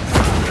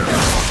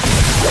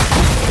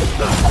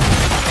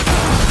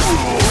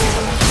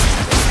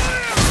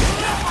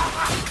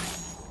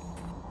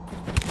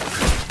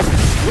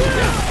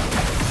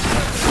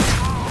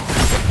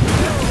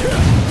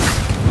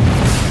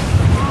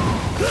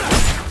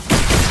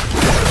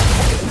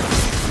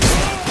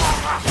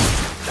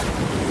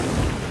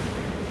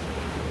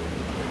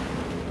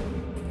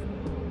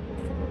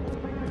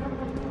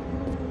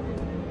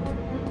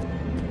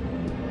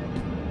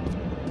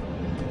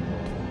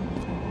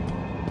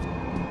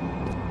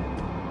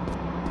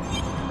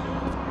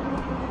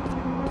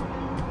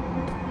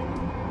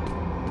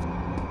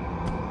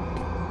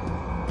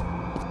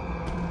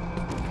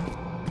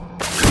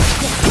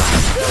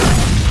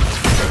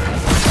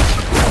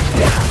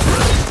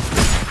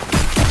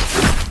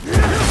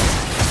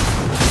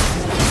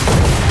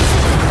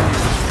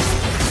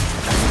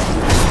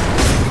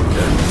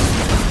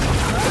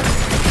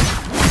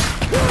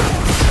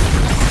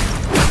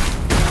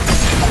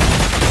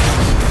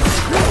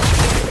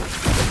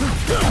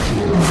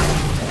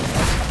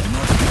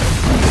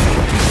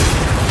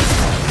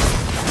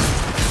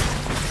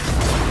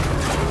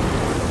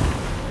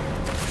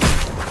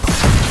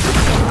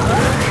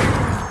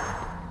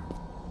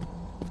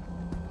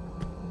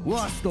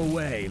 Lost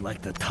away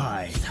like the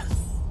tide.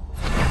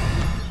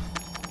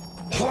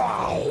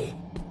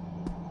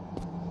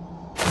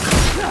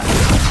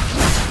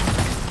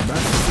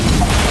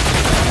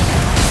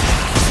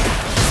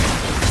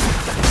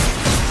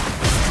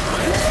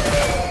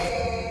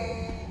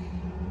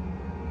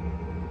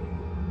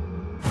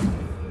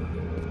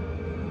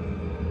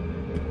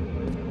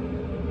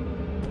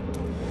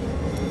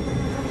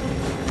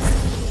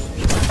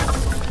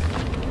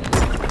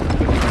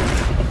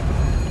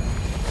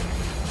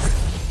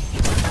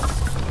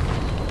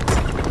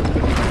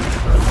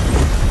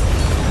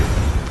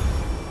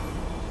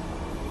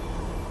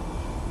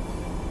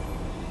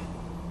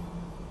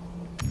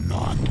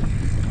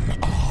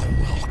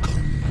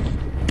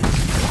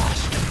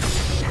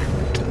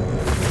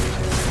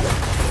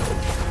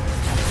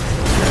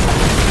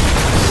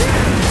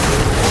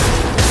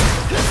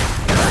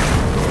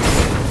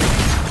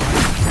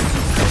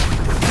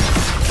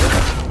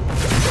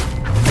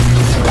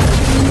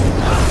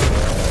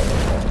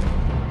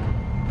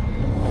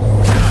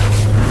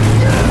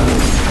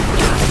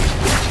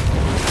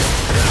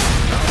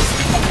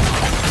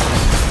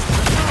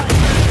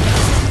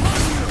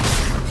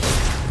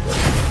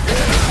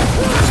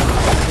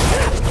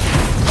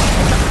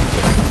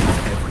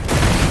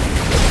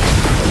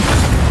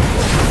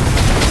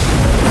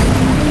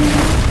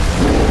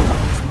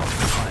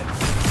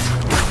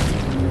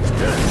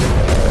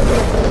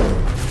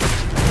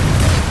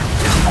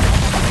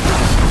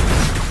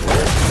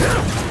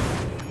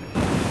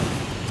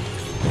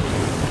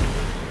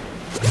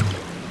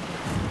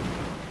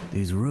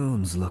 These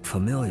runes look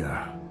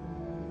familiar.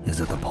 Is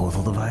it the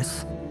portal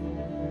device?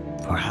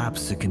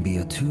 Perhaps it can be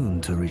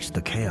attuned to reach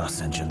the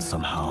Chaos Engine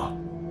somehow.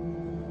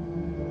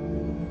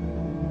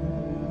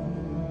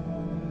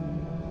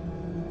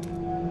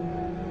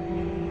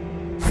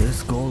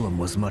 This golem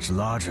was much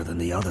larger than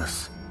the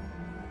others.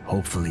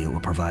 Hopefully it will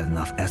provide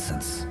enough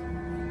essence.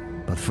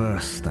 But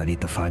first, I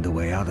need to find a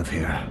way out of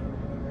here.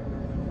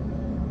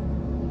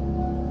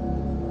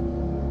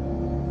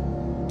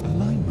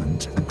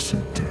 Alignment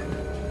accepted.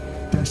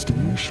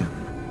 Destination,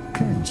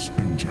 Chaos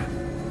Engine.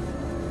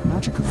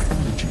 Magical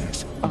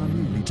energies are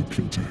nearly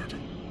depleted.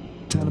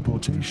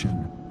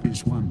 Teleportation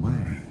is one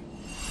way.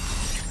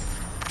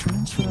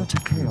 Transfer to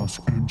Chaos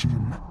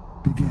Engine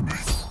beginning.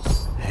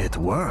 It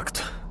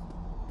worked.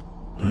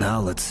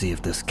 Now let's see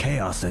if this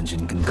Chaos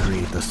Engine can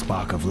create the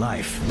spark of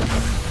life.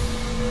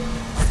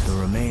 The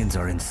remains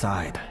are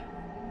inside,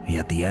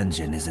 yet the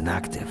engine is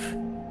inactive.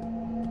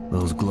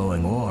 Those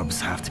glowing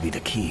orbs have to be the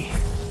key.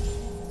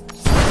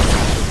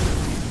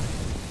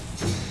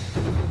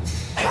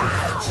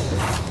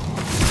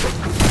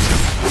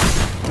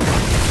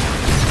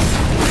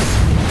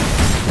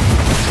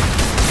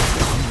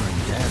 Hungering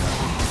dead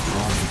are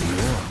drawn to the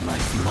orb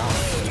like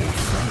moths to a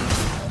flame.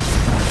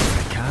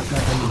 I can't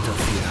let them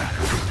interfere.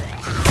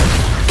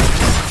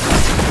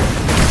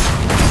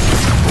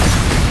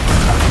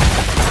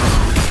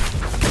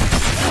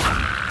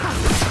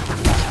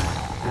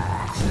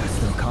 They're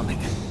still coming.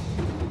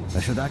 I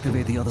should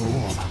activate the other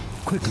orb,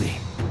 quickly.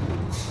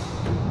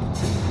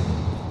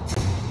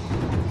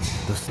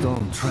 The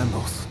stone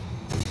trembles.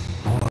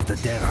 More of the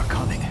dead are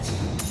coming,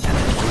 and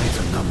in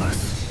greater numbers.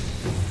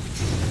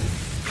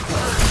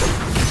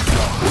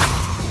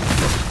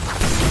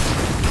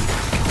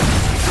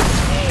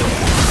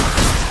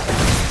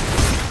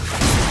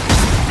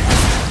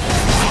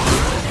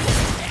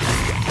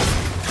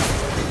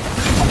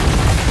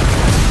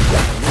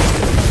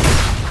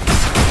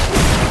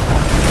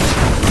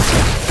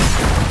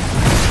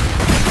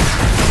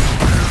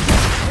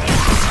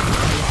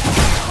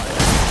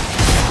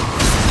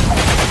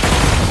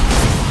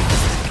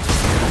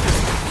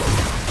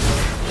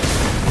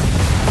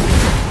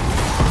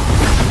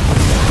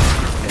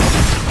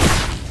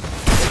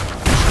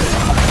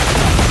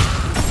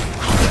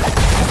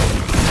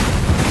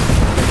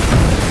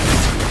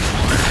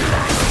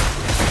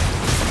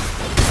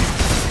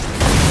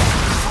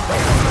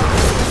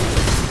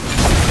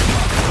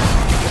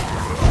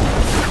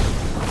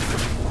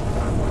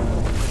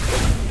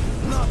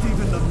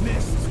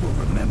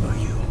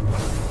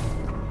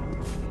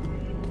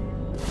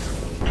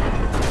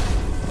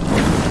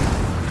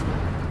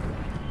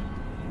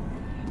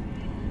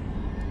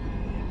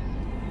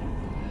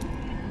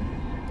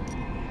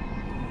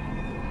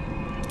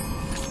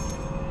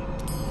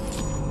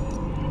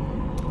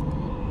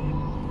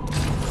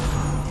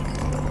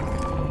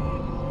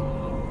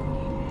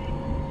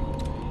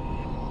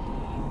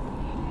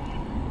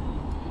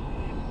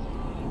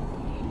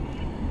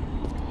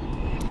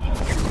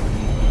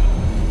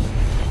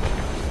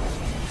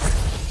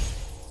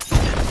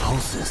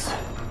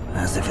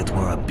 As if it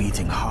were a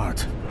beating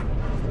heart.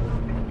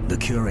 The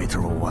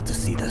curator will want to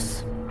see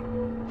this.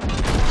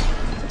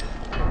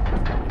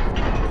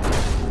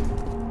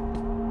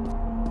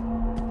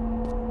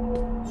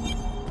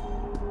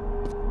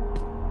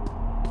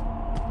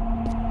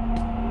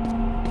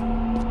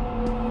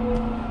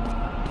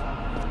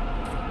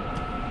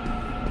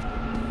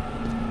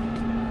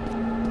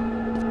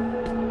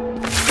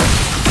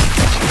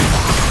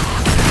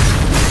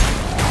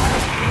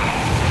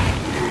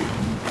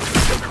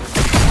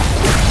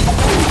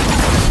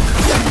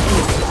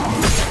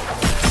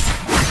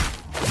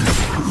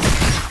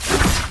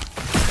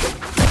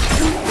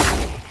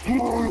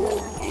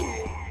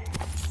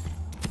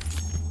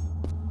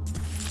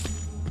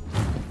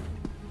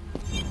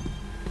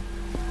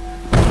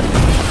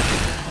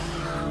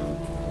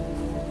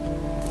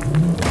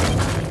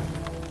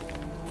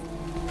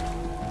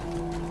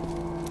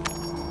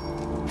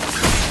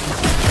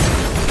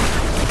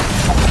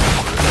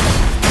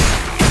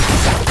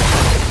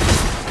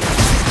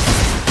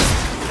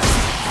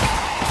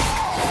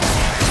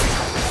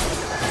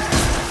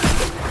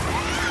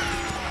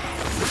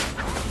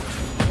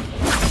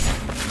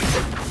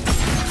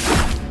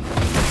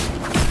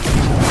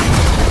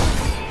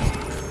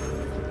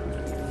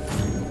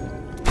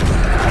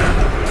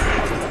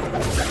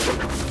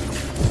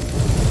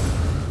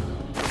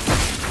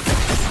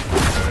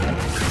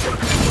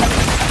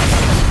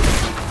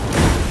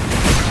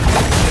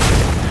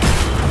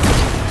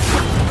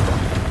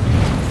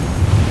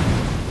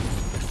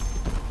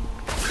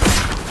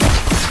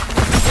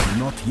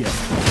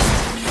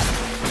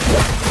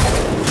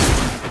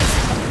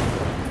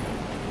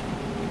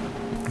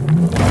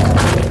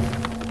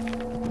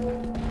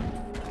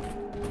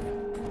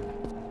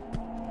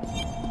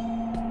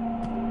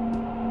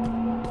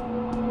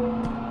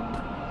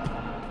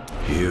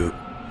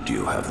 Do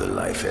you have the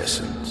life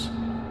essence?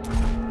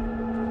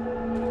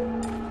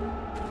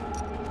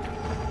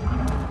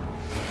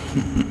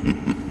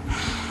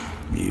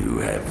 You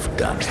have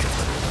done it.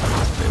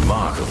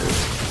 Remarkable.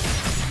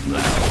 Now,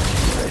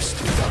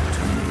 rest is up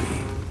to me.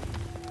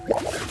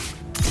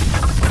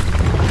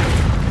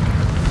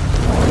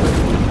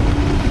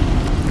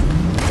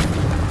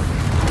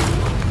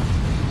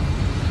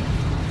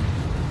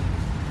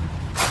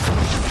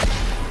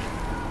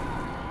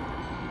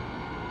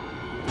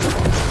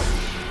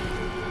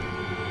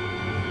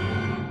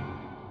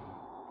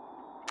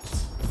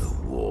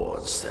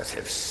 That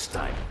have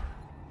stymied.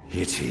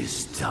 It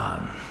is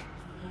done.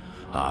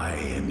 I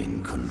am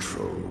in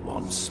control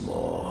once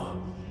more.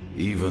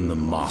 Even the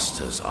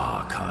Master's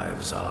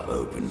archives are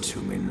open to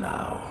me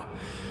now.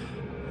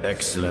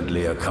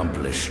 Excellently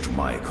accomplished,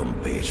 my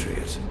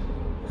compatriot.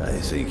 I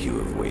think you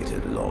have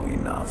waited long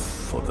enough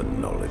for the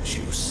knowledge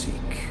you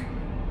seek.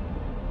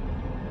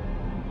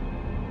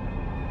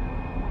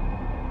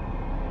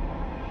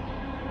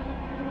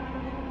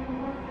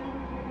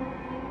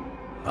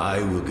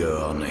 I will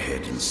go on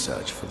ahead and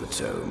search for the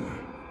tome.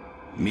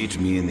 Meet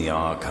me in the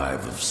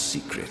Archive of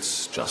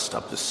Secrets, just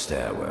up the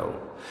stairwell.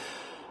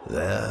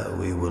 There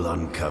we will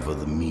uncover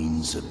the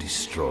means of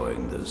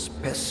destroying those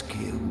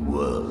pesky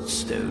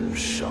Worldstone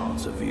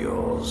shards of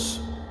yours.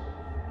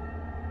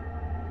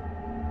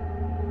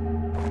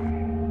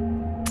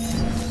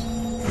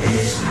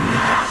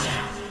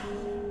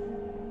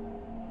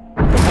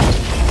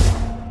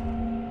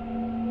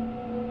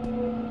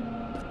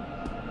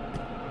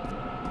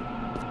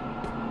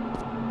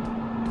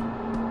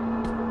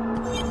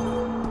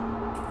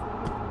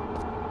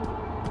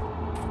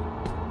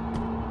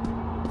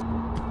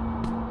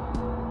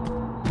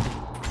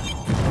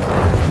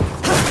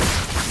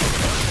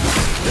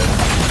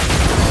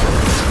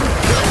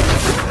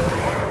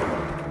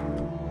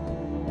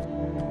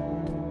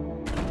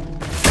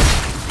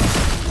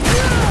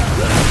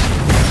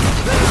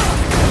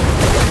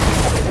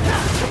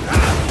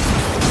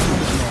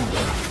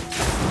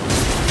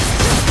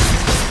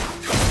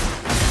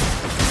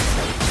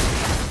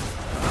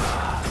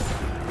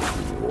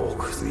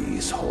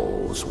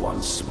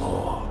 Once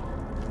more.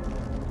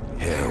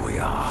 Here we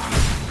are.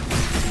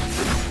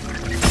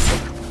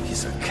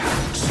 His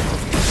account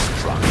of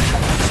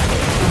destruction.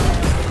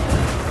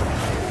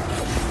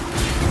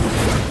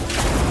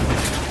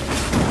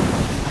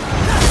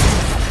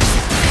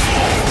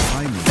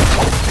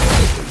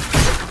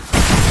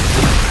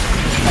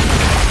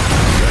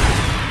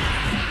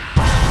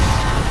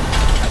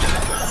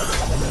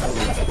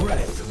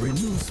 Breath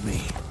renews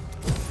me.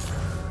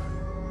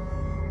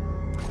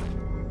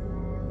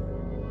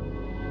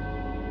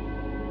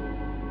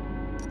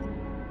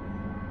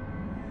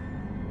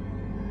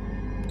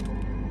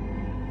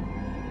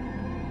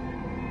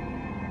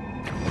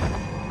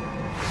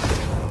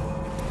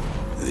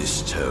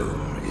 This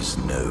tome is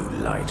no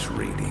light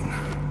reading.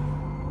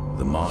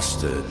 The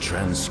Master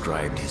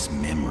transcribed his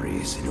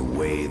memories in a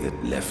way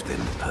that left them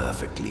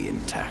perfectly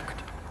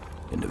intact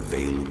and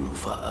available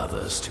for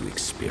others to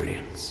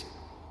experience.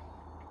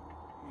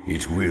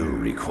 It will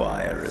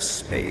require a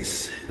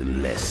space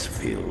less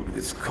filled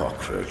with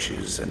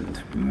cockroaches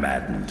and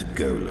maddened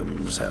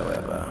golems,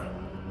 however.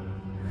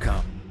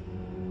 Come.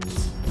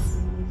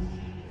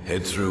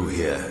 Head through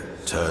here,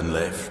 turn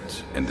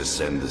left, and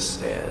descend the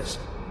stairs.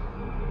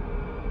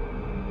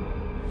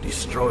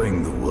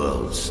 Destroying the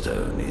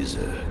Worldstone is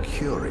a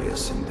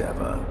curious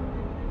endeavor.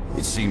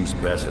 It seems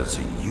better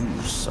to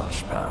use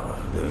such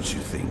power, don't you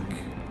think?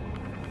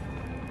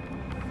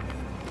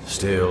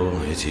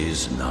 Still, it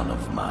is none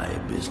of my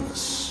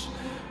business.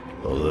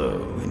 Although,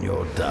 when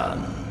you're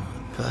done,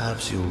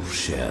 perhaps you'll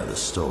share the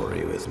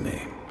story with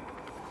me.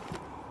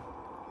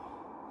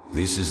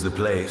 This is the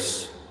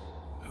place.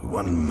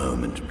 One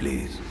moment,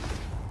 please.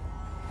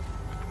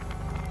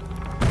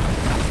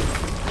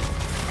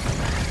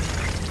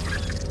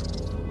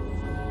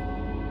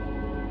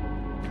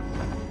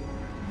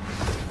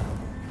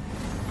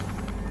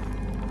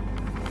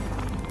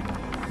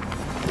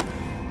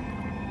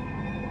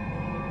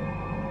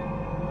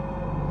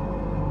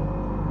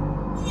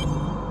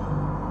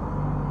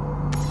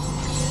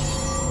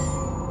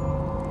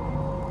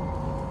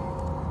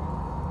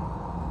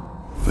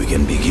 We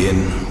can begin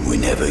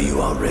whenever you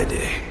are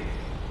ready.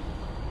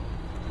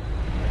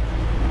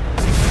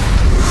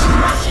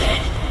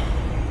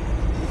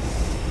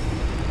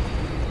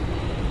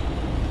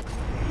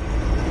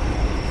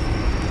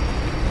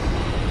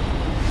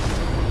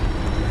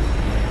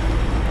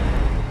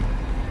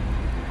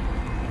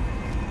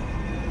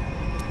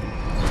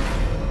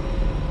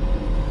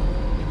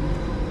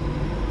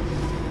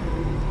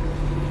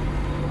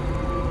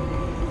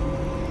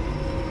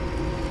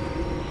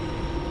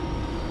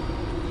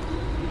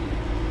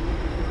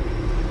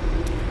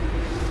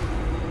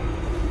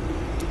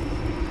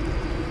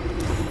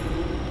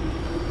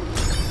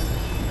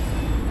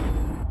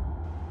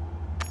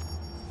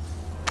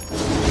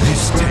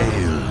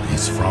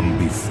 From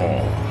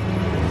before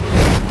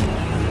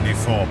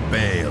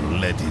Baal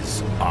led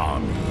his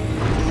army,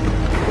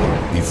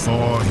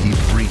 before he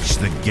breached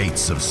the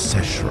gates of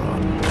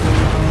Seshron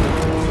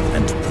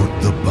and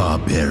put the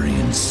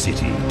barbarian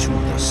city to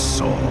the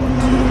sword,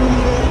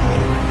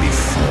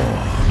 before,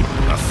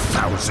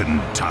 1,000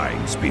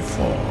 times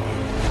before,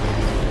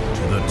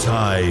 to the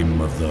time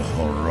of the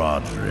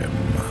Horadrim,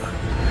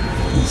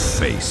 who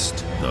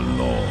faced the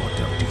Lord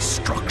of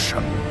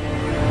Destruction.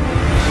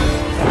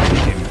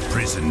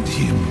 Imprisoned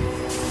him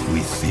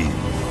within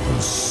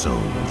the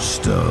Soul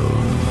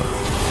Stone.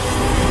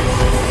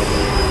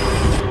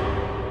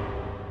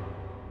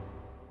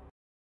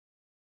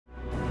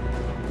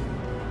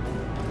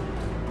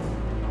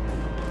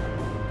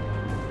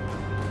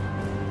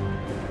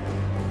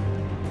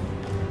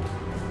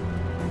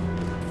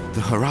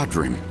 The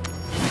Horadrim.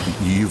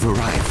 You've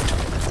arrived.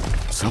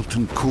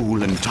 Sultan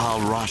Kul and Tal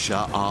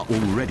Rasha are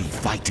already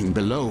fighting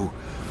below.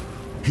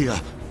 Here.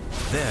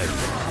 There you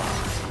are.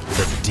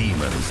 The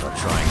demons are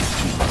trying to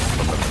keep us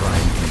from the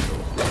prime evil.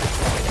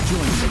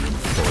 Join them in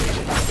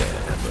foiling their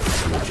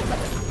ever-surging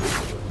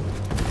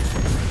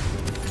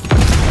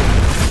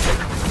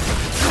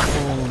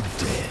all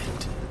dead.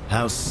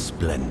 How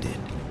splendid.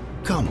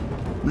 Come,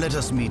 let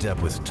us meet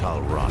up with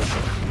Tal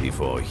Rasha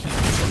before he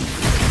turns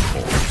into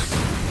a corpse.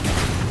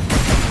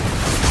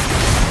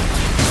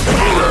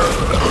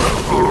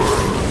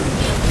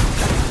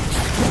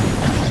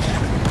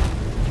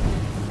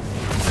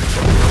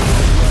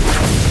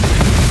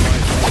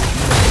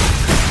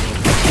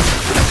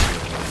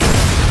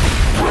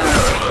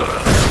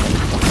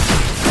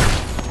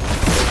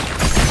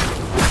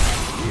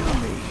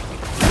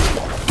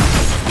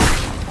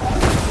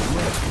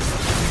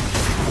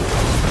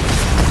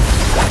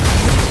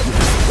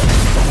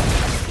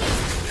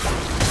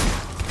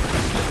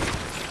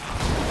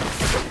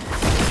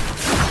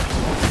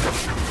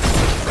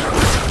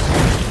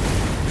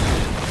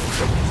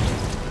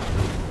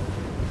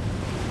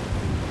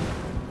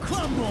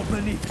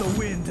 Beneath the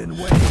wind and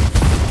waves.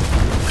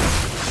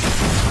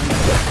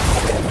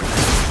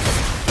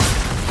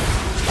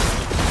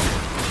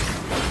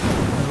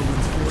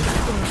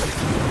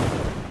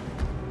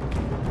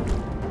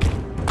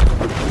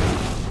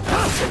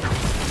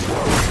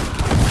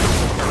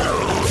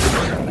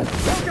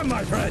 Welcome,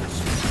 my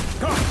friends.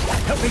 Come,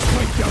 help me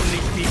strike down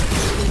these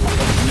demons.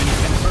 We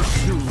can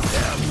pursue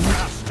their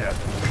master.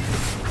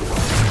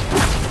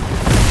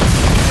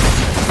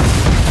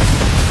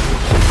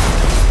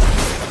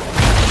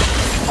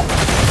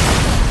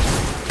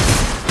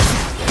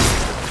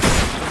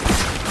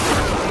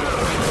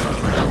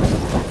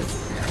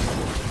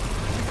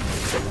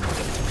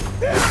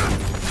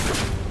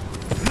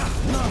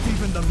 Not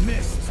even the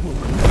mists will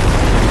remember.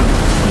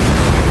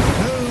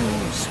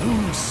 Those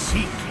who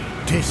seek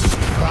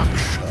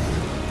destruction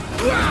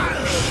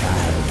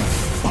shall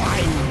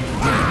find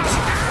it.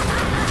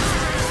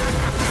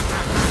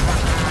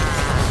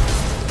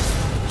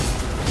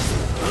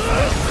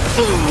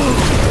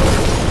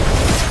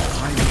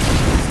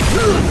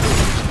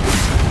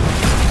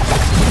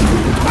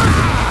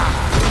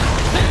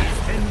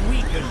 And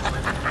weaken.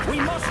 We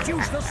must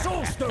use the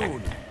Soul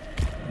Stone.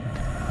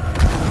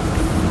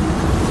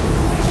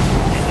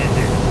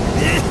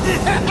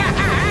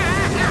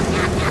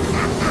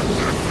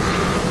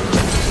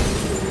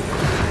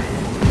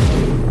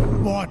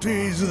 What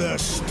is the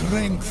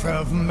strength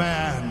of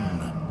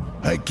man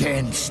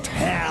against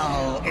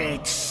hell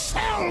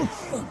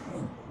itself?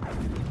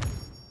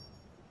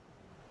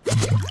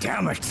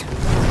 Damn it!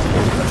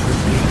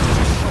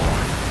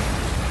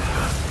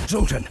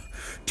 Sultan,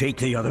 take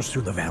the others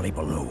through the valley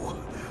below.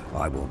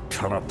 I will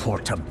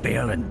teleport to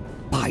Baal and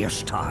buy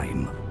us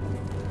time.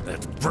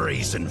 That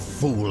brazen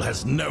fool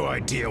has no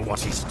idea what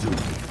he's doing.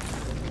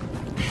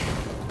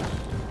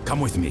 Come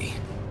with me,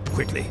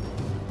 quickly.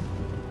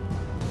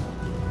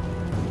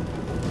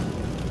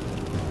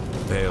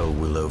 Baal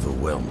will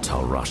overwhelm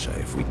Tal Rasha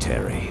if we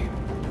tarry.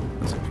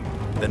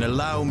 Then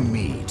allow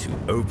me to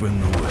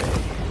open the way.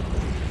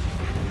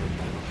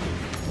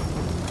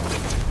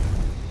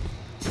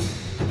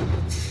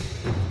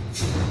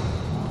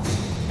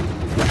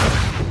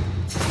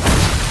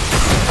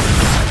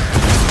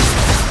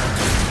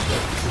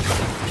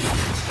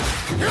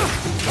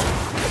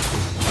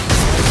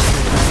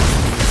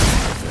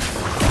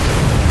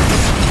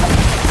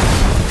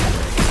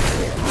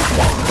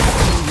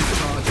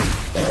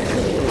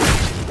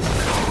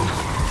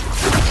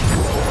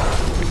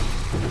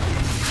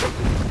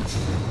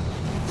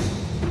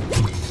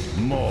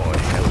 More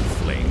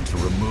hellflame to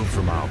remove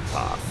from our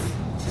path.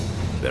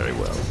 Very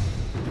well.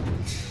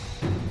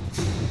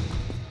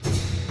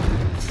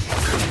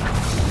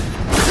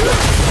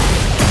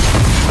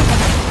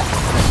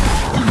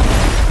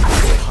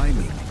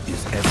 Timing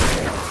is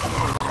everything.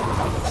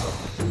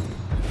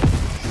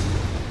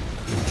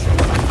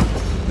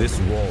 This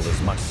wall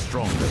is much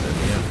stronger than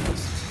the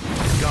others.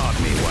 Guard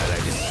me while I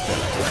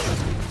dispel it.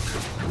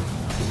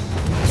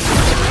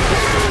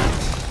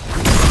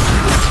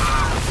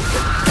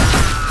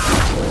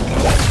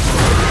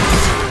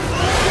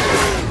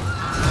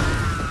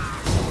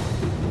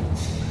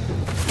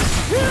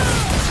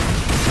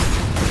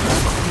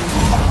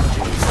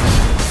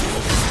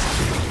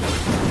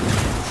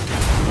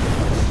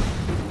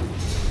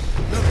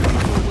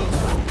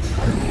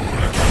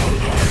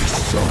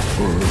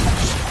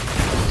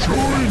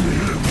 Join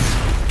him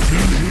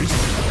in his...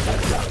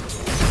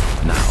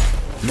 Now,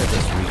 let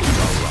us reach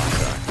our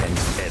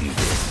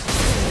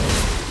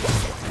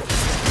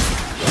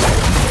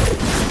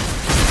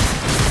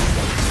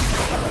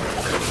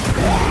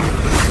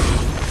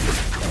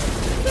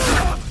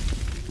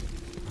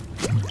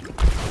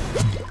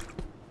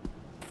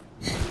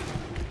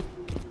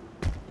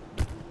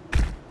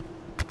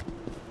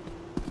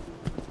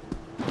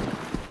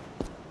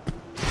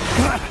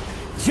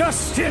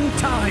Just in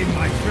time,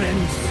 my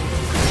friends.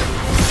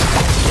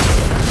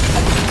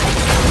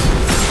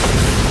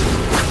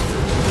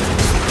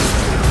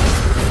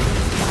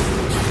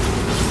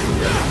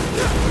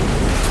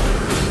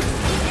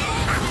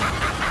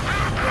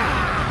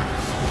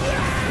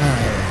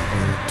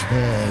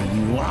 Tear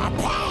you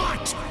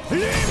apart!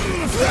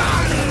 Limb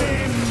from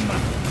limb!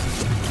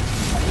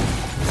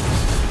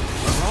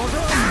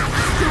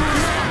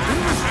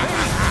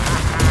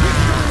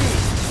 Victory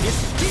is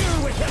still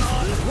within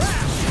our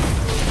grasp!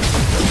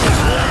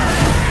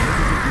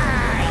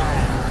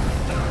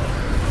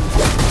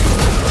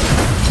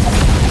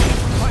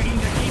 Fighting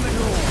the demon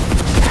lord,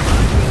 I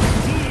will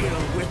deal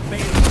with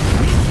Bale's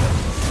minions!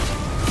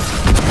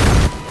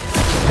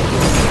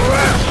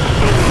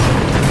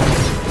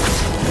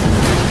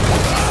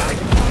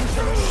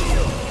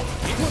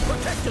 It will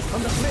protect us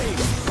from the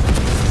flames!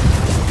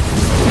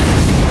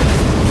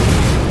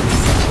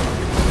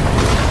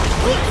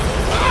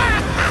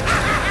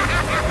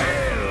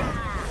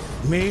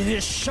 May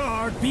this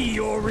shard be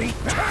your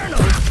eternal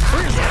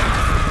prison!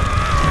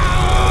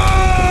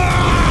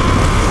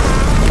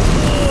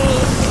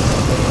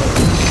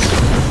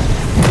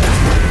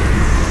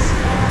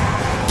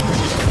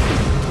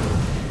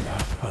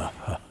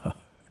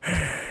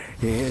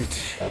 It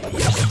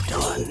is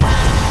done.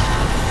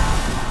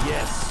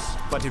 Yes,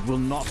 but it will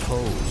not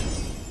hold.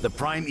 The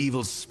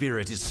primeval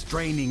spirit is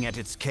straining at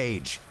its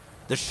cage.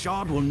 The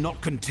shard will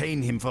not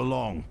contain him for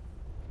long.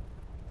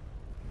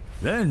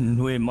 Then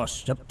we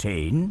must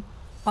obtain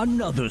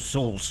another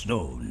soul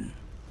stone.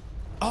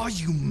 Are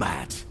you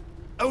mad?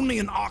 Only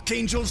an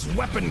archangel's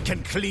weapon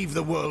can cleave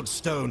the world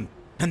stone,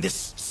 and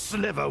this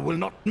sliver will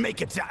not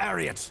make it to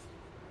Ariat.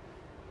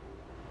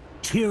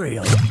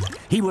 Tyrael,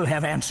 he will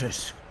have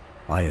answers.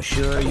 I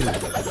assure you,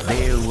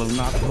 Bale will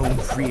not roam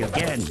free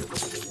again.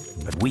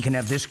 But we can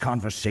have this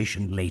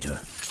conversation later.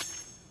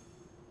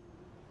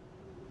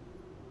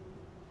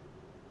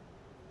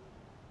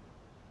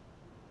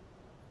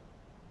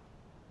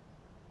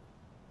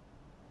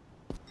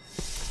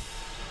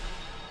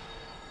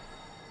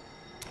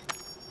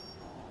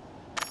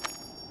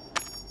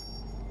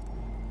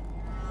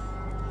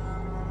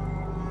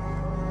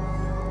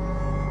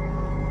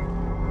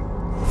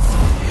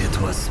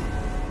 It was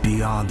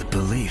beyond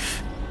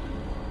belief.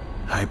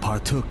 I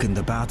partook in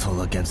the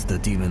battle against the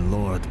demon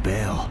lord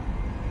Bale.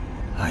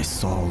 I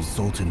saw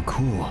Zoltan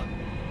Kuhl.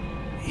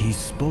 He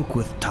spoke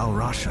with Tal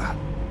Rasha,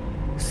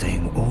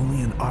 saying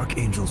only an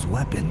archangel's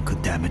weapon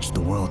could damage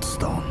the world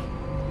stone.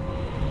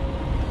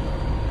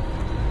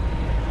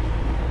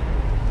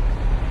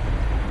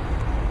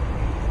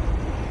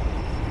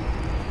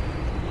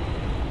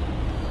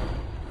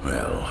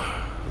 Well,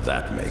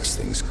 that makes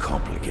things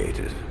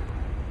complicated.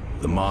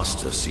 The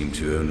Masters seem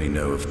to only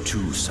know of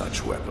 2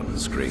 such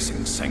weapons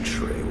gracing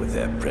Sanctuary with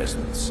their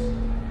presence.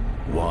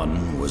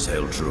 One was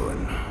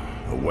Eldruin,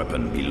 a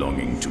weapon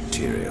belonging to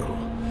Tyrael.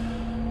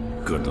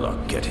 Good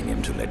luck getting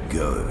him to let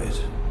go of it.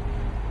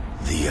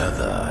 The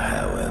other,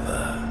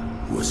 however,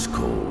 was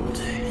called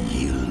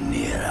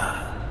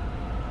Ylnira.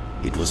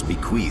 It was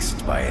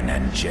bequeathed by an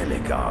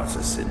angelic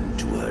artisan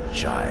to her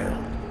child,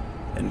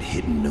 and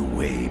hidden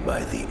away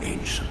by the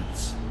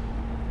ancients.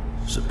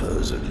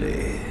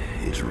 Supposedly,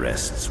 it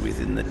rests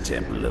within the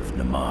Temple of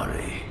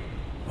Namari,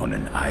 on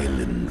an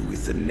island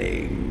with the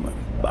name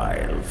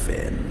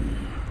Baelfen.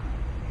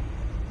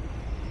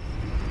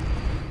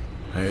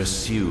 I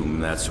assume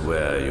that's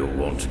where you'll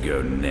want to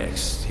go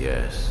next,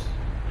 yes?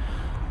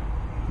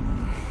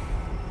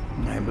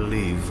 I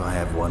believe I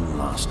have one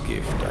last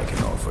gift I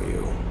can offer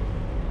you.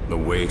 A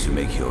way to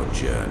make your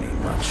journey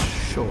much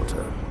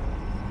shorter.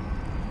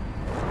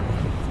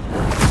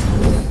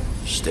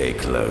 Stay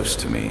close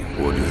to me,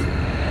 would you?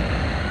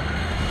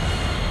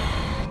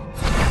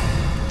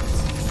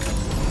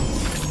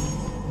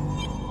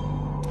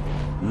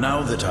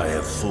 Now that I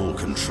have full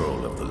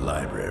control of the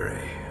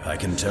library, I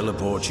can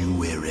teleport you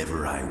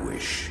wherever I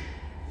wish.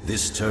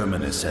 This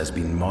terminus has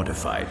been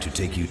modified to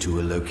take you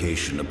to a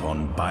location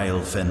upon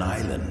Baelfen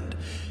Island,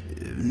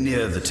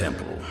 near the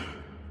temple.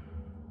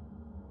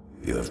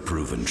 You have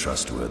proven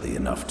trustworthy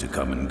enough to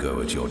come and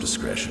go at your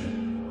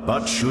discretion.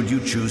 But should you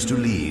choose to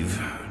leave,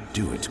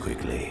 do it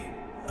quickly.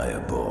 I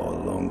abhor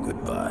long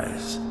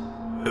goodbyes.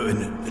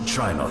 And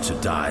try not to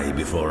die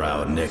before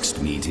our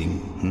next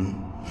meeting.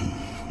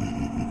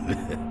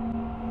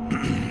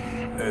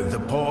 The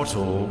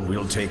portal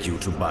will take you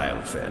to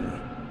Baelfen.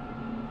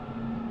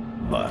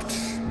 But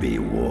be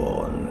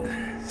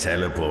warned,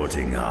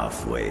 teleporting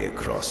halfway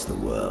across the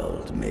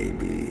world may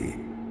be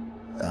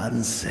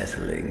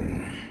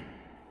unsettling.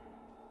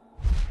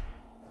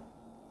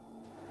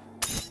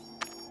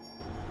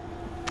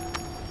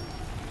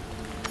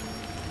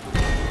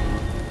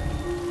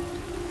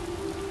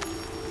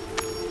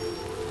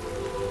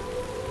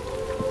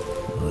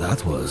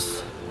 That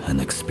was an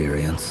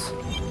experience.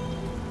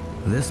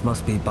 This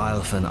must be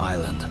Baelfen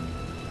Island.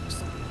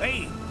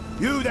 Hey,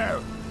 you there!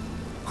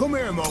 Come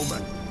here a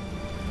moment.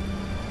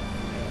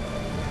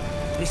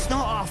 It's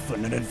not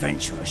often an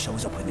adventurer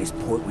shows up in this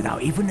port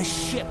without even a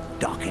ship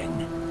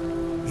docking.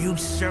 You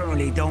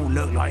certainly don't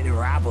look like the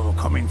rabble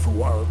coming for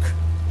work.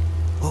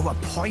 Or a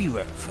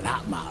pirate, for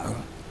that matter.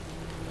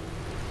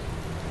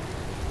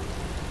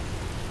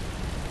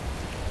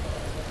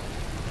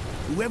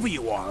 Whoever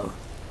you are,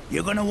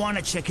 you're gonna want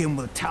to check in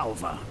with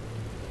Talva.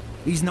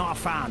 He's not a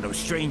fan of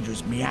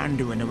strangers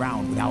meandering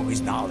around without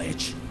his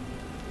knowledge.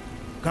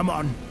 Come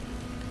on,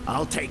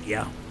 I'll take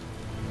you.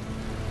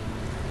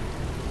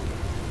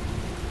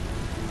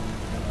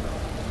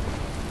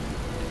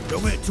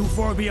 Don't get too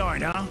far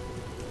behind, huh?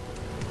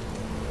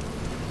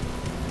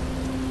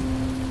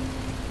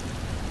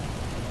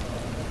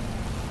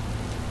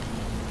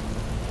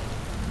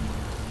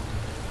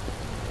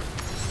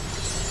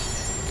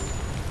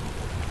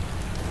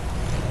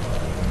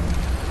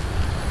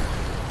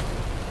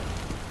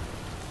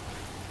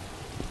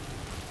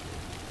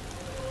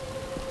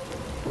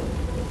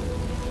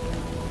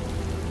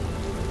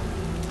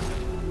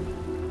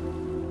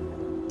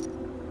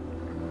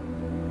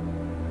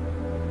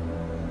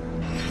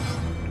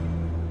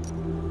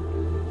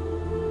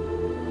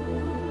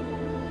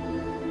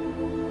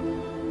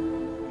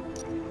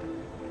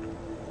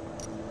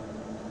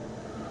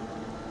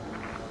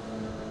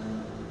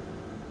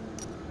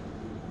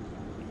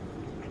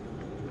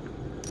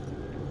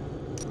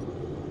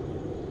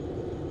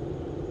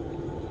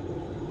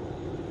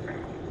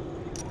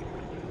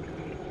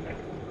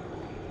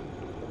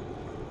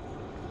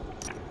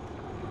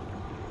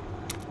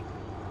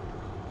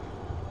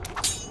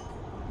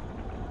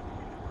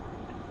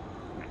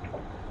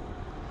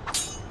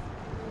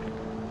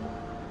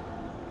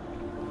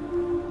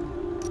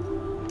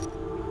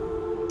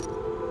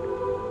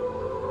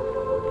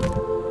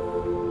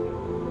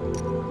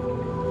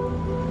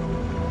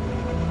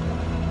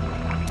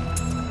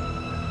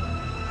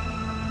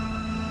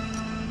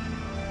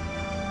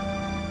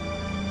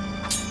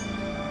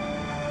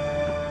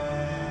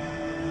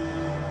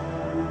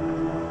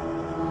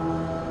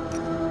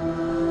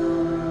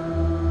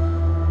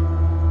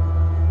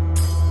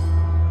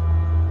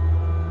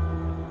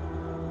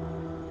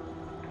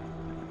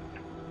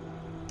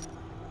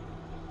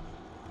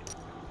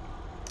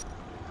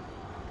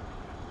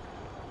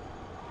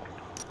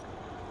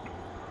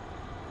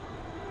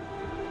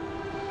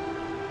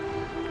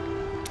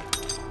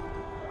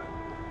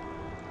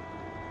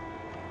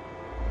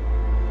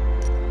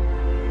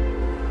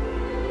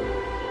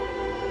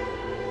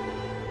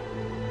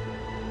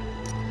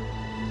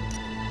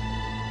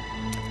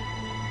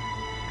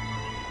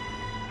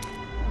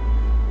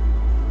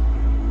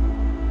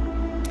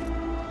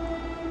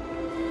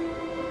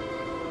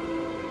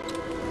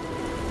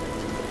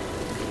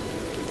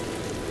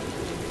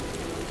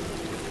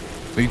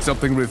 Need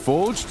something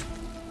reforged?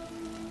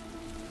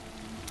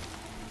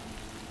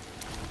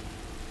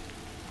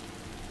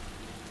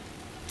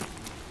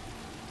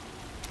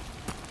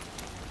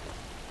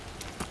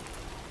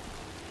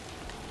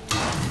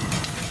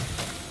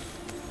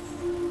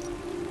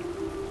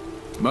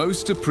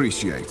 Most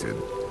appreciated.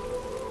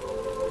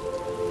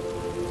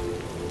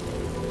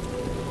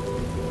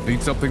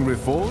 Need something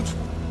reforged?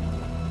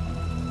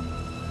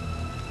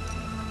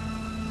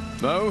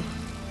 No?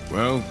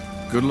 Well,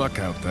 good luck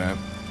out there.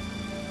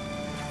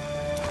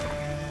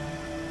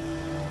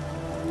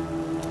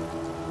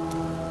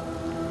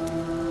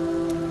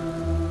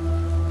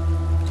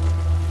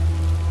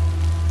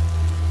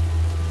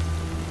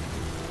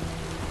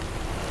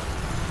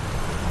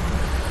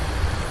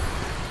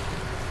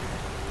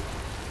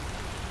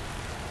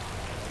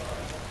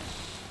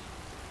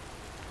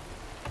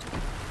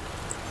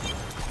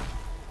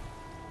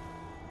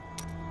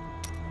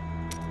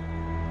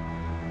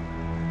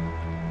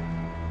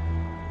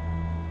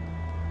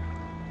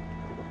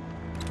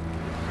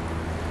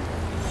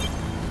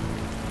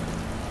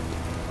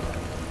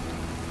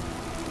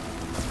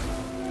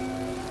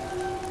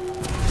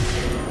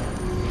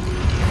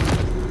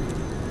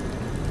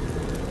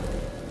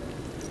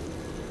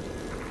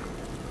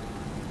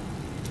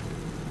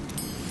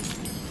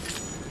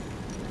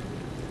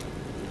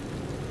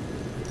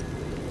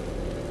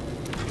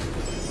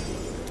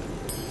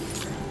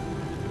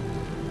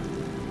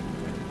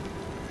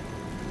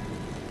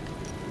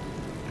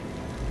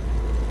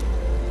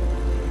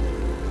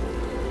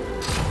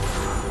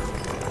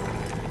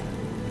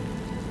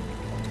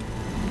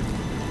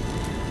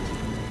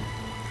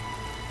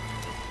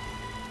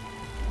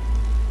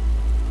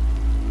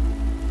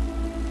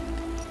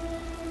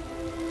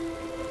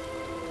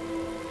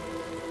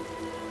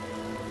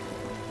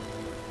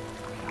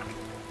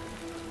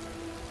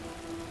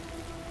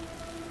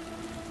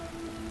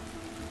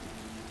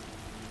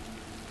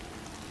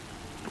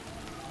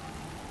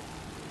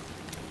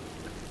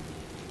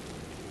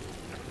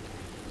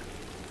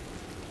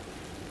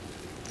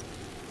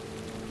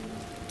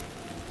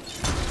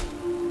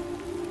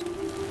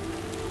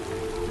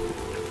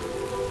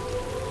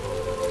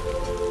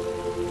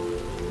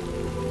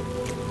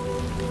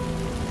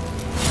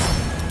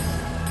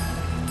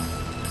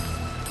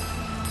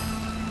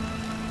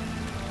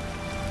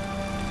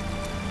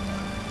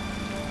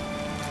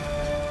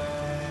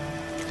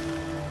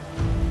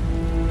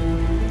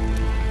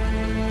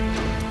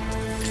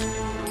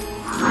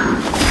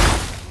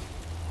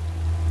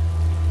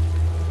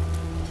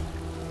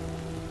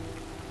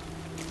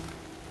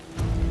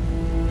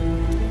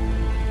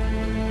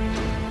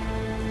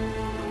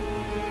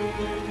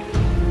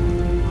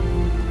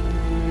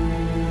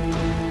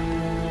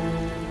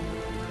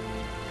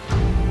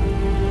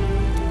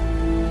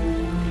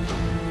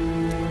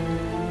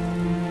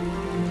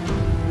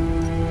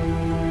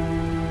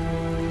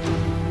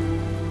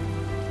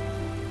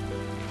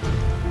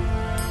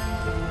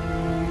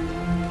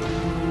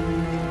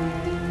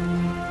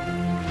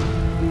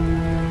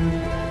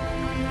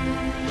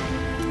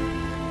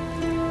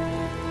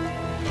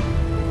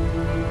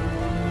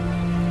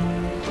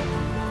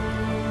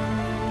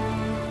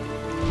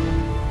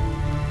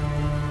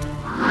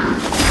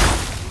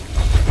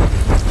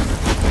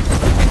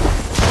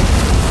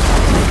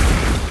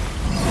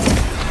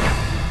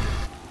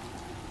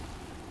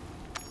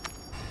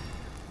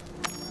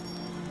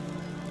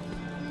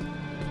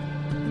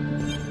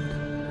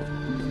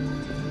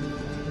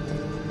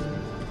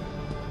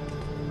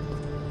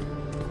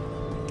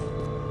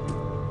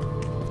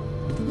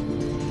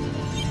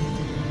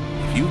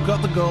 You've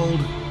got the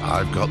gold,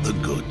 I've got the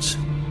goods.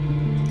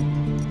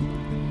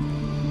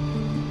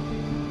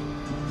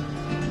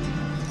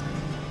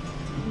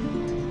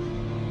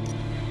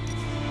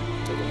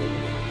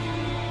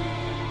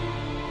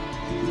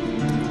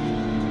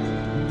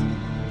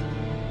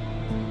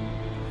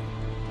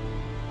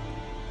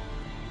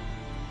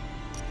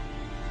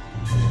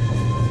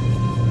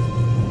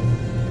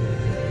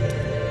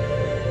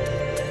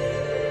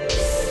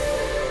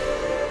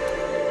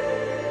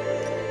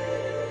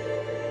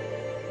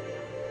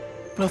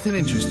 Nothing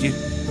interests you?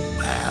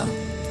 Well,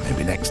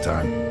 maybe next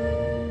time.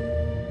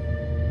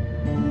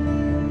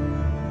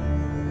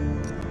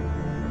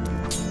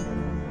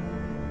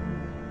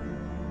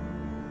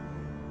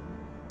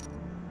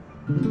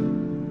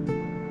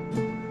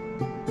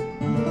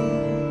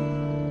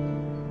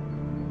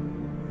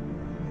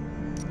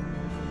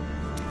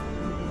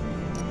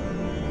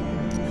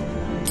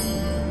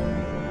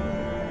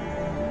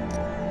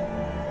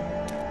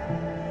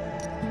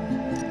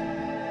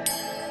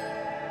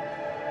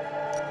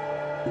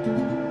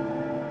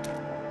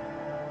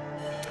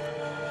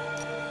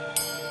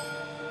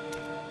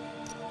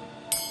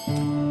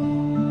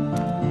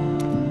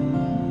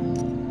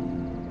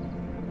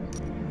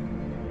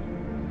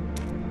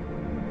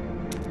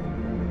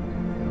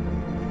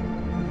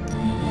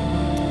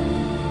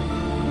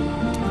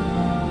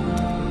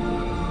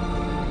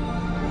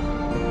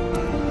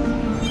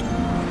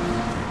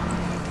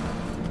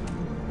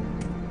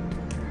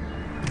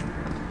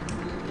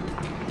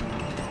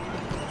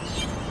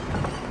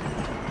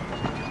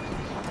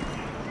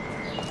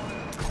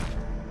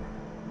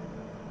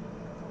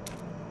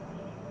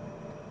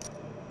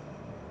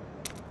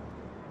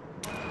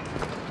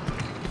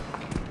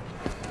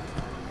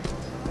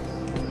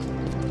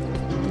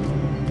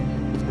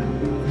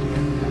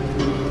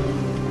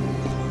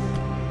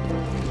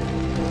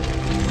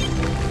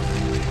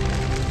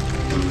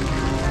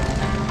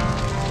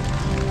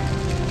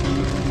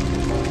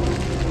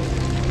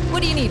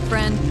 What do you need,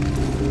 friend?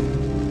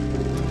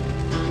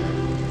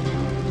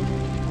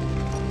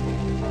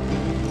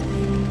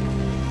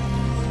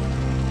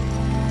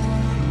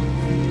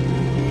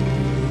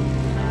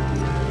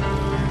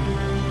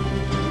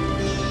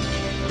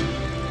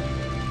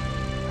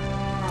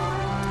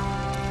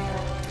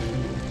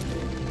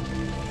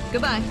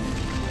 Goodbye.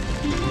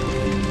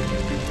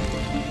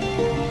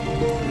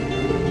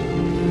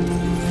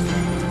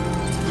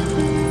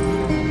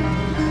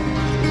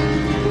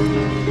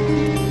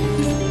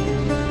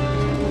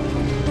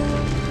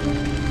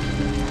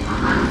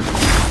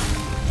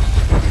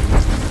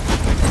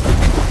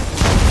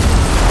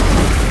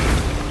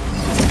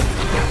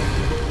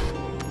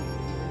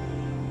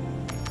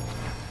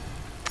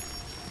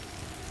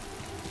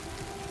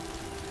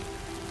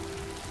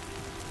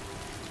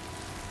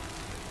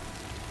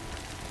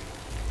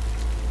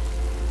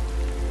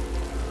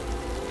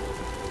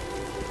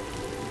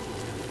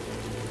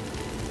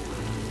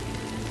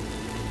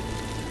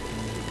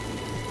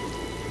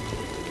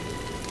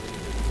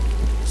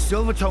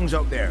 Silver Tongue's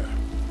out there.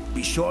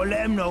 Be sure to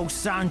let him know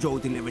Sandro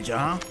delivered you,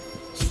 huh?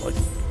 But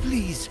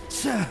please,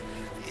 sir,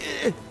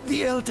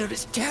 the Elder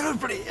is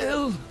terribly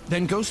ill.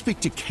 Then go speak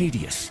to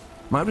Cadius.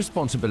 My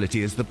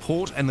responsibility is the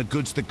port and the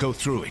goods that go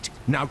through it.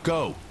 Now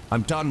go.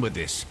 I'm done with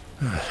this.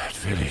 That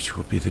village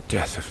will be the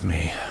death of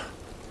me.